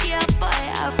playing, yeah,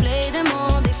 boy, I've played them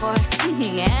all before.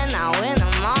 And I win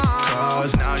them all.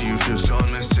 Cause now you've just gone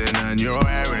missing and you're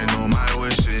airing all my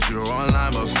wishes. You're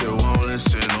online but still won't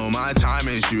listen. All my time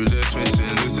is you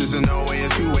dismissing. This isn't no way a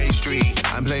two-way street.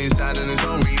 I'm playing sad and it's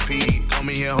on repeat. Call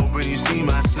me here hoping you see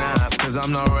my snap. Cause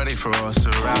I'm not ready for us to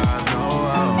ride. No.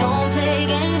 Don't play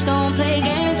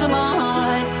games with my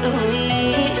heart.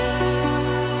 Ooh-wee.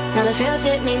 Now the feels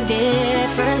hit me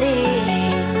differently.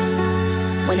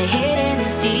 When the hidden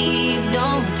is deep,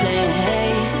 don't play,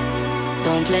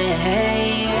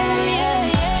 yeah,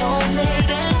 yeah. Don't play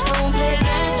games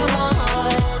with my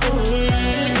heart. Ooh-wee.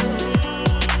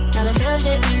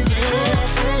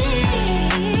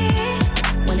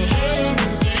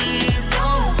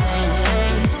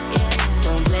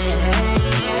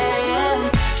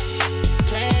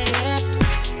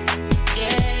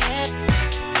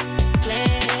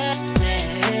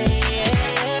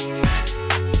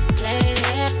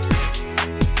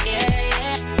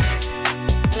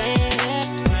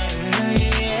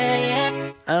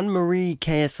 Anne-Marie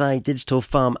KSI Digital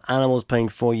Farm Animals playing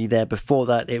for you there. Before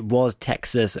that, it was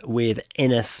Texas with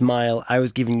Inner Smile. I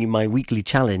was giving you my weekly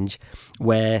challenge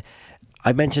where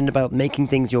I mentioned about making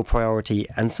things your priority,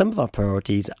 and some of our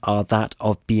priorities are that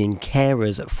of being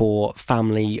carers for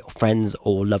family, friends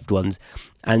or loved ones.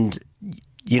 And,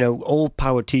 you know, all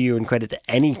power to you and credit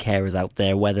to any carers out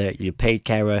there, whether you're a paid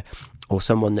carer or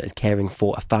someone that is caring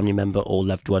for a family member or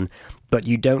loved one. But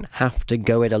you don't have to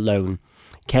go it alone.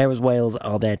 Carers Wales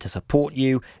are there to support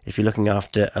you if you're looking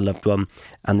after a loved one,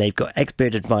 and they've got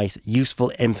expert advice,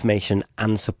 useful information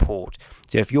and support.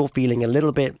 So if you're feeling a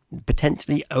little bit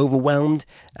potentially overwhelmed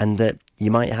and that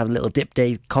you might have little dip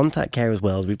days, contact Carers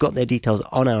Wales. We've got their details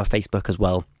on our Facebook as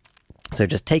well. So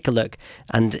just take a look,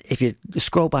 and if you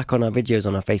scroll back on our videos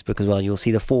on our Facebook as well, you'll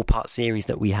see the 4-part series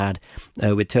that we had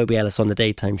with Toby Ellis on the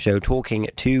daytime show, talking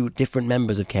to different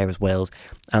members of Carers Wales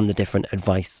and the different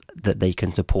advice that they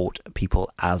can support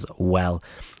people as well.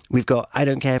 We've got I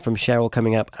Don't Care from Cheryl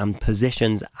coming up, and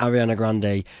Positions, Ariana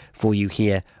Grande, for you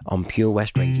here on Pure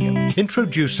West Radio.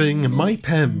 Introducing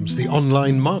MyPems, the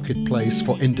online marketplace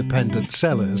for independent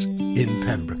sellers in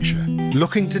Pembrokeshire.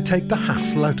 Looking to take the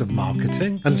hassle out of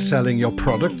marketing and selling your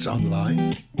products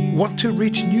online? Want to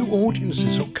reach new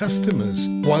audiences or customers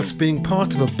whilst being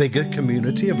part of a bigger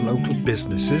community of local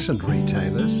businesses and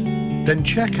retailers? Then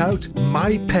check out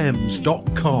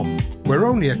mypems.com. We're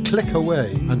only a click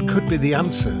away and could be the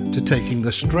answer to taking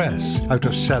the stress out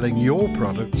of selling your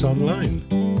products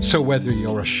online. So whether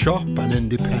you're a shop, an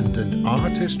independent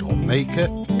artist or maker,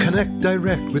 connect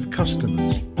direct with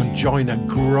customers and join a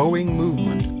growing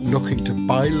movement looking to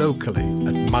buy locally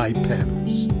at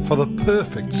MyPems. For the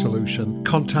perfect solution,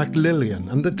 contact Lillian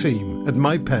and the team at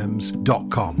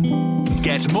mypems.com.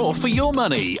 Get more for your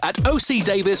money at OC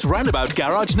Davis Roundabout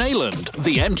Garage Neyland,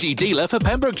 the MG dealer for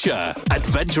Pembrokeshire.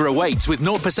 Adventure awaits with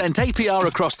 0% APR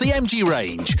across the MG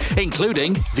range,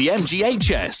 including the MG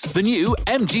HS, the new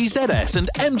MG ZS and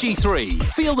MG3.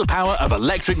 Feel the power of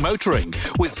electric motoring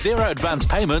with zero advance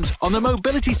payment on the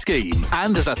mobility scheme.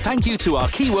 And as a thank you to our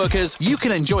key workers, you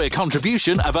can enjoy a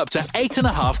contribution of up to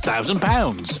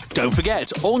 £8,500. Don't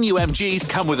forget, all new MGs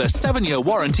come with a 7-year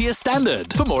warranty as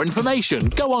standard. For more information,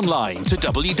 go online to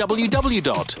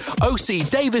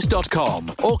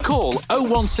www.ocdavis.com or call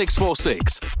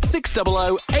 01646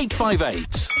 600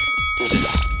 858.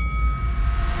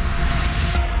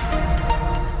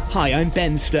 Hi, I'm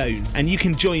Ben Stone, and you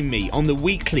can join me on the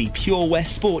weekly Pure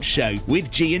West Sports Show with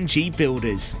G&G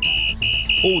Builders.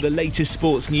 All the latest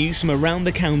sports news from around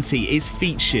the county is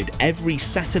featured every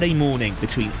Saturday morning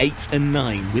between 8 and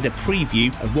 9 with a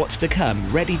preview of what's to come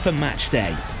ready for match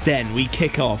day. Then we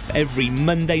kick off every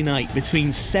Monday night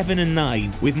between 7 and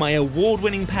 9 with my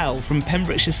award-winning pal from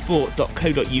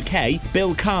PembrokeshireSport.co.uk,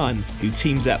 Bill Kahn, who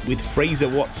teams up with Fraser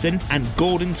Watson and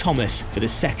Gordon Thomas for the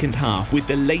second half with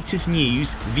the latest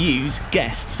news, views,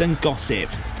 guests and gossip.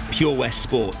 Pure West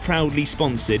Sport, proudly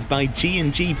sponsored by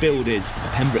G&G Builders, a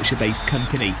Pembrokeshire-based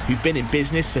company who've been in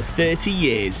business for 30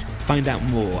 years. Find out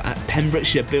more at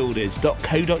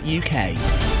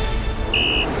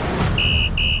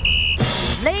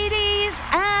pembrokeshirebuilders.co.uk. Ladies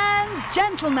and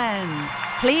gentlemen,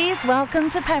 please welcome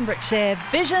to Pembrokeshire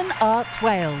Vision Arts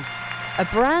Wales, a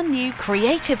brand new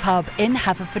creative hub in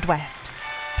Haverfordwest.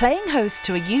 Playing host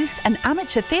to a youth and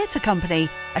amateur theatre company,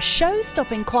 a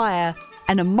show-stopping choir,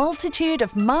 and a multitude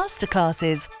of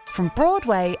masterclasses from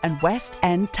Broadway and West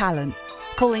End talent,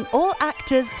 calling all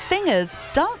actors, singers,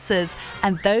 dancers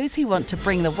and those who want to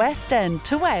bring the West End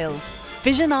to Wales.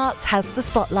 Vision Arts has the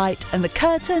spotlight and the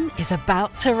curtain is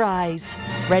about to rise.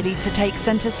 Ready to take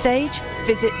centre stage?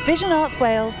 Visit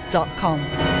visionartswales.com.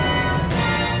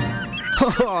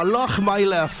 Oh,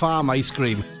 Lochmeyler Farm Ice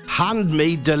Cream.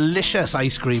 Handmade delicious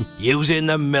ice cream using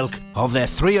the milk of their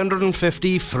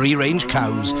 350 free-range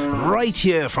cows right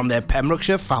here from their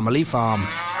Pembrokeshire family farm.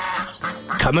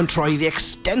 Come and try the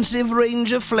extensive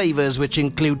range of flavours which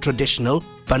include traditional,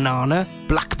 banana,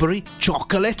 blackberry,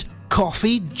 chocolate,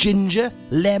 coffee, ginger,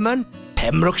 lemon,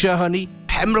 Pembrokeshire honey,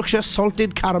 Pembrokeshire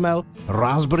salted caramel,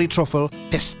 raspberry truffle,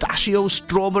 pistachio,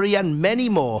 strawberry and many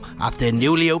more at their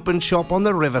newly opened shop on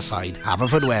the Riverside,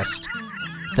 Haverfordwest.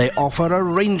 They offer a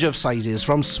range of sizes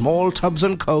from small tubs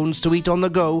and cones to eat on the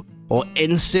go or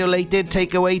insulated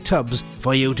takeaway tubs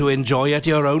for you to enjoy at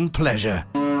your own pleasure.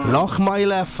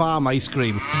 Lochmeyler Farm Ice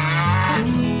Cream.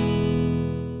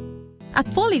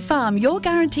 At Folly Farm, you're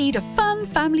guaranteed a fun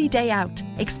family day out.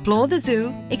 Explore the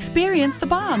zoo, experience the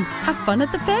barn, have fun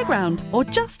at the fairground, or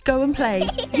just go and play.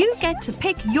 You get to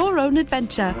pick your own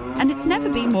adventure, and it's never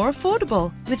been more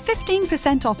affordable. With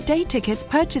 15% off day tickets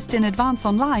purchased in advance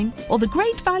online, or the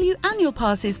great value annual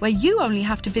passes where you only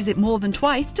have to visit more than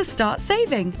twice to start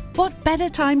saving. What better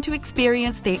time to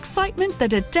experience the excitement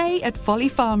that a day at Folly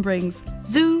Farm brings?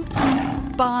 Zoo,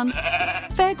 barn,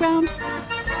 fairground,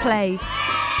 play.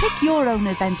 Pick your own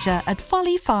adventure at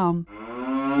Folly Farm.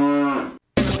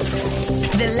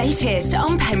 The latest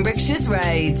on Pembrokeshire's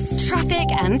roads, traffic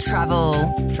and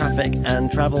travel. Traffic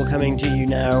and travel coming to you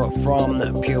now from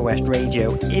Pure West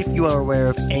Radio. If you are aware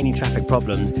of any traffic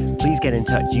problems, please get in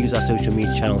touch. Use our social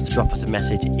media channels to drop us a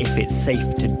message if it's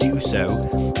safe to do so.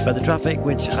 But the traffic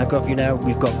which I've got for you now,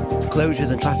 we've got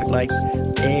closures and traffic lights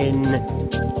in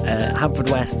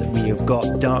Haverfordwest. We have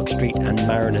got Dark Street and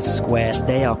Mariners Square.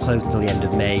 They are closed till the end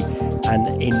of May.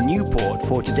 And in Newport,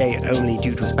 for today only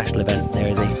due to a special event, there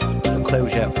is a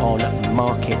closure on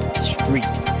Market Street.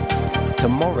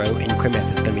 Tomorrow in Crimeth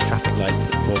there's going to be traffic lights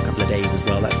for a couple of days as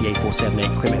well. That's the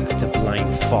A478 Crimeth to Blind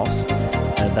Foss,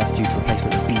 and that's due to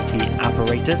replacement of BT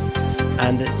apparatus.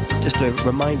 And just a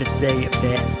reminder today,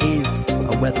 there is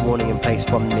a weather warning in place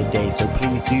from midday, so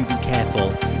please do be careful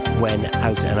when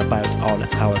out and about on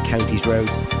our county's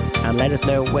roads, and let us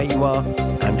know where you are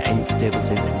and any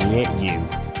disturbances near you.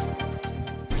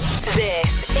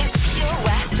 This is Pure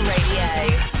West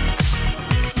Radio.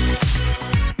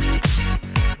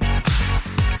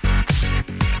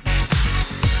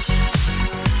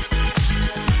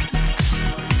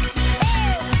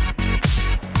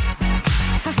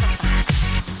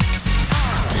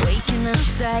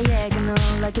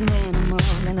 Diagonal like an animal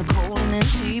in a cold and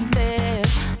empty bed.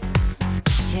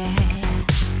 Yeah,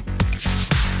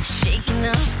 shaking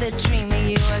off the dream of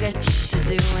you. I got shit to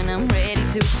do and I'm ready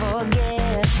to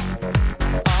forget.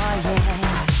 Oh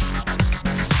yeah,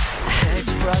 I heard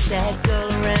you brought that girl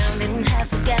around in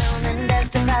half a gown and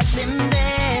asked if I've been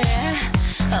there.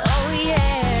 Oh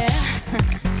yeah,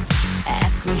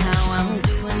 ask me how I'm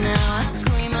doing now. I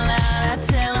scream aloud, I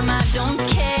tell him I don't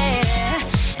care.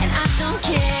 Don't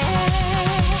care,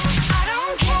 I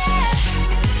don't care,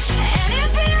 and it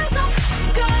feels so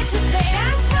good to say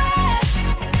I swear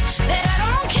that I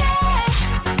don't care,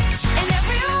 and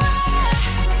everywhere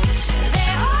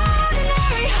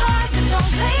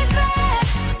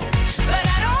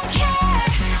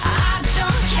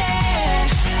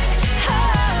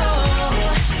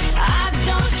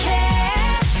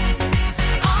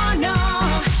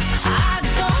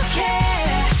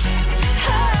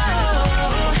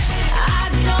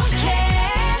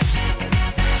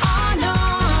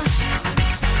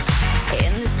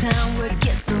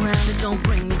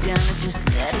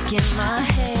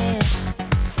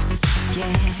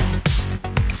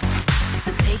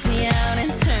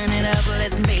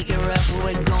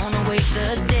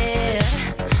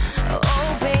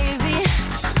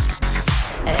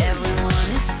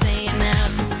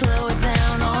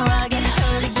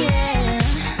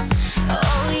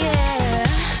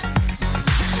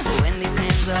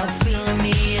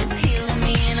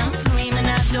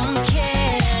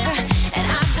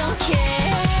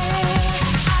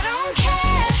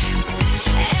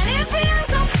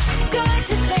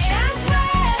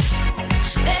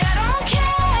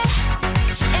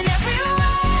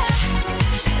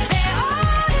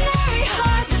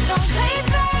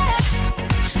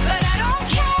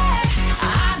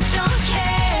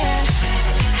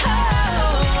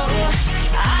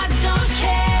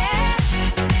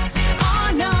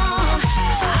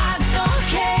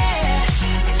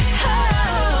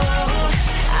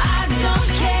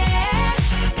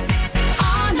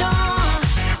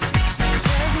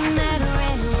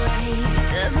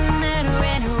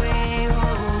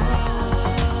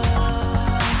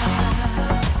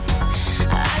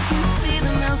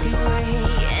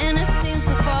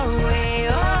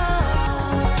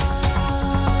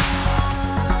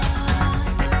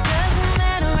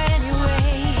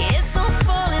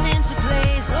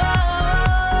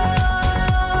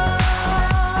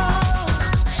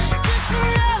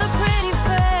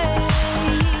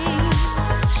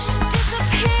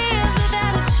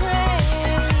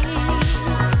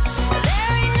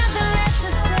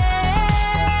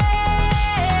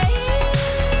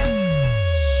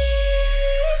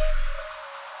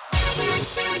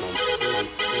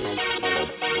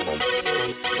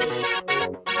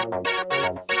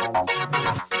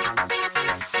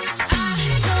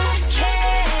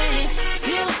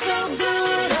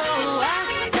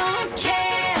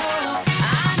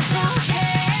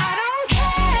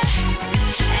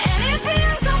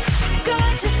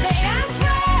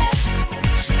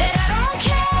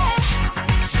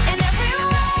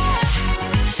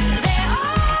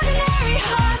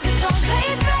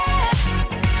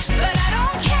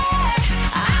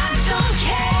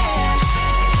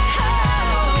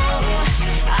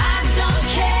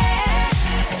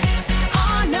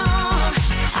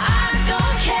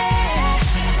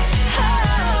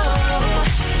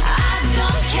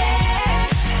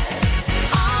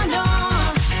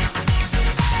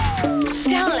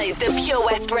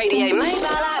West Radio mobile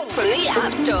app from the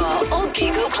App Store or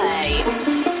Google Play.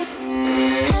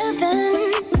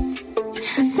 Heaven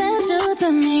sent you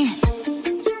to me.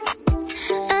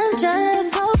 I'm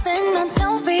just hoping I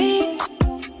don't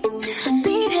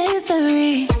repeat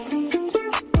history.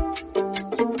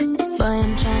 Boy,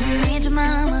 I'm trying to meet your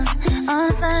mama on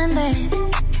a Sunday.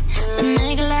 The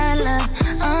nigga I love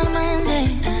on a Monday.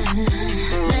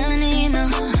 Never need no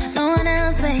one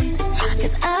else, babe.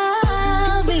 'Cause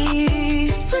I'll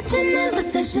be switching up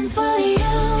positions for you.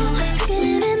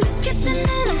 Getting in the kitchen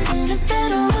and I'm in the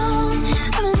bedroom.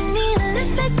 I'ma need a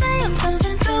lift, they say I'm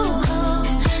coming through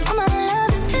holes. All my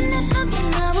love infinite, nothing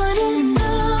I wouldn't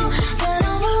do, that I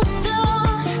won't do.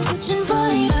 Switching for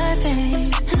you,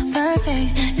 perfect,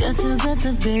 you're too good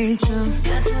to be true.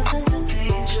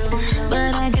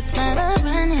 But I get tired of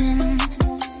running.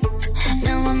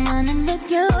 Now I'm running with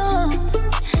you.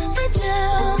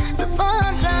 So boy,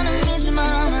 I'm trying to meet your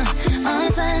mama on a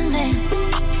Sunday.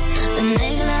 The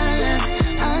nigga I love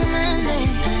on a Monday.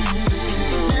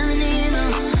 Never need no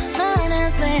one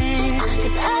else, babe.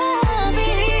 'Cause I'll be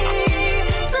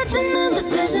switching up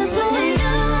positions for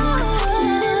you.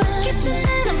 In the kitchen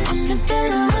and I'm in the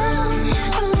bedroom. I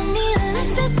don't need a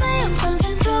lift, they say I'm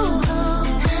coming through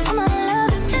holes. All my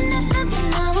love infinite, nothing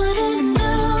I wouldn't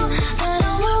do, that I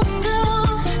won't do.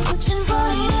 Switching for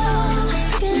you.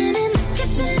 Getting in the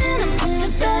kitchen and I'm in the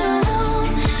bedroom.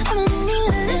 I don't need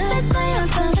a lift, they say I'm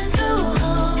coming through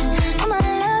holes. All my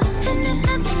love infinite,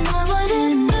 nothing I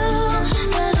wouldn't do,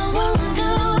 that I won't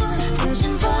do.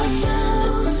 Switching for you.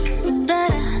 There's something that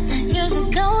I usually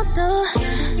don't do,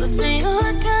 but for you I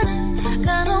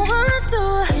kinda want to.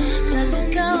 'Cause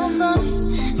you're down for me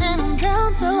and I'm down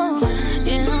too.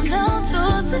 Yeah, I'm down to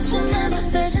switching up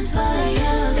positions for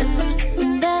you. There's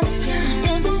something that I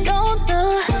usually don't do,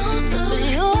 so for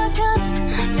you I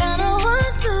kinda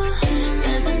want to.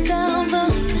 'Cause you're down for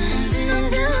me and I'm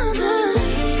down too.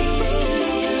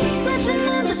 Switching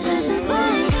up positions for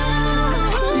you.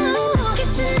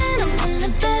 Kitchen and I'm in the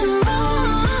bedroom. I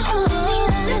need a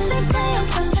lift, they say I'm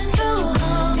coming through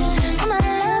holes. All my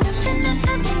love infinite,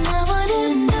 nothing I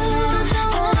wouldn't do,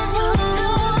 that I won't do.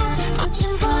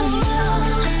 Switching for you.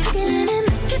 Getting in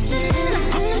the kitchen and I'm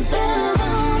in the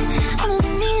bedroom. I don't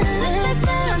need a lift, they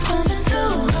say I'm coming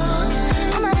through holes.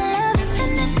 All my love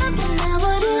infinite, nothing I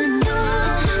wouldn't do,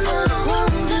 that I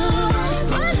won't do.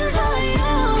 Switching for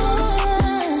you.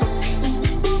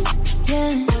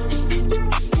 Yeah.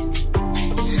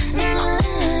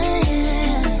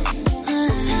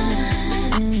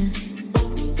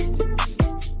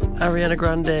 Ariana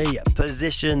Grande,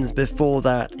 Positions. Before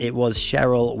that, it was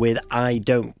Cheryl with I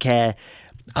Don't Care.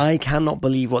 I cannot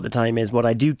believe what the time is. What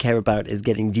I do care about is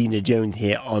getting Gina Jones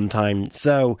here on time.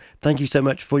 So, thank you so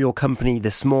much for your company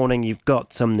this morning. You've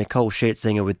got some Nicole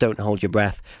Scherzinger with Don't Hold Your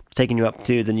Breath, taking you up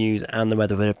to the news and the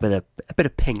weather with a bit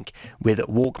of Pink with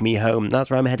Walk Me Home. That's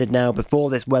where I'm headed now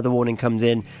before this weather warning comes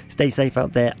in. Stay safe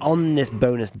out there on this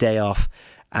bonus day off,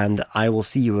 and I will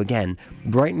see you again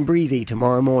bright and breezy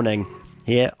tomorrow morning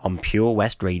here on Pure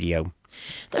West Radio.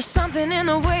 There's something in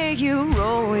the way you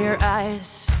roll your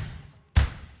eyes,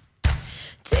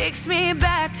 takes me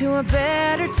back to a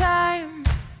better time,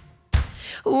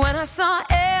 when I saw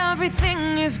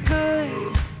everything is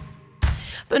good,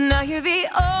 but now you're the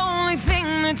only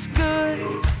thing that's good.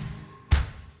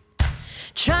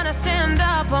 Trying to stand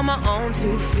up on my own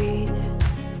 2 feet.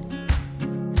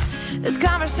 This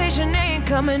conversation ain't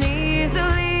coming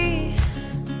easily,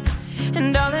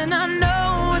 and darling, I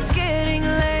know it's getting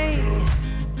late.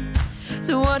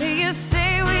 So what do you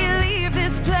say we leave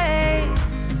this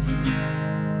place?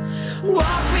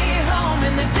 Walk me home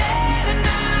in the dead of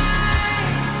night.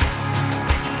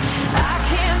 I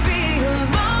can't be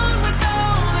alone with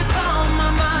all that's on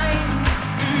my mind.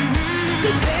 So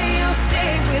say you'll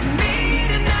stay with me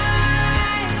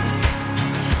tonight,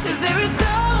 'cause there is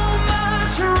so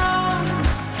much wrong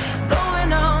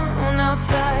going on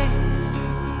outside.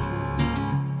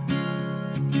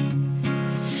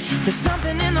 There's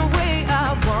something in the way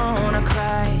I wanna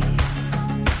cry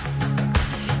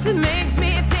that makes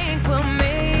me think we'll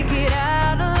make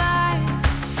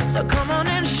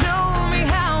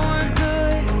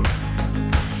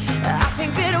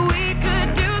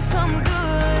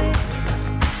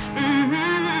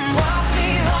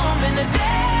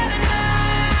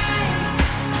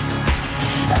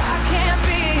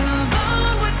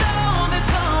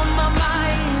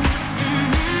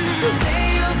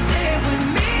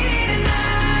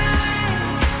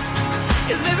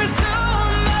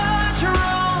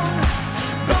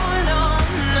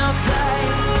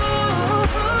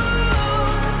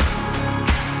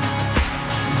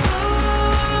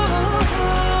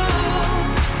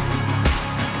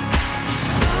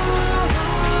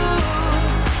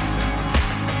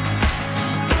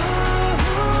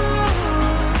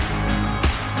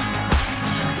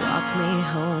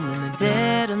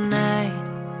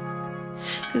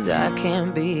 'cause I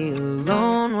can't be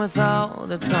alone with all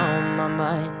that's on my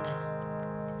mind.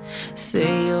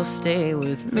 Say you'll stay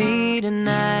with me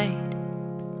tonight,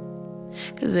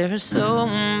 'cause there's so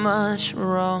much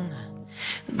wrong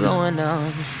going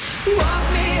on. Walk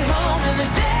me home in the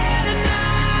dead of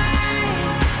night.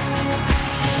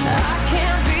 I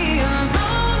can't be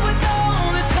alone with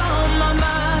all that's on my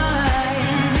mind.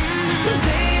 So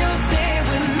say you'll stay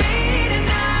with me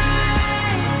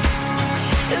tonight,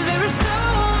 'cause there is so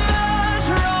much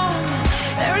wrong.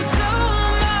 There is so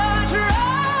much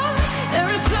wrong.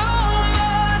 There is so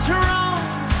much wrong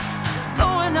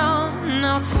going on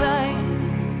outside.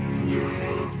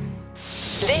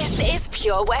 This is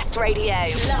Pure West Radio,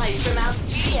 live from our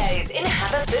studios in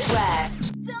Haverfordwest.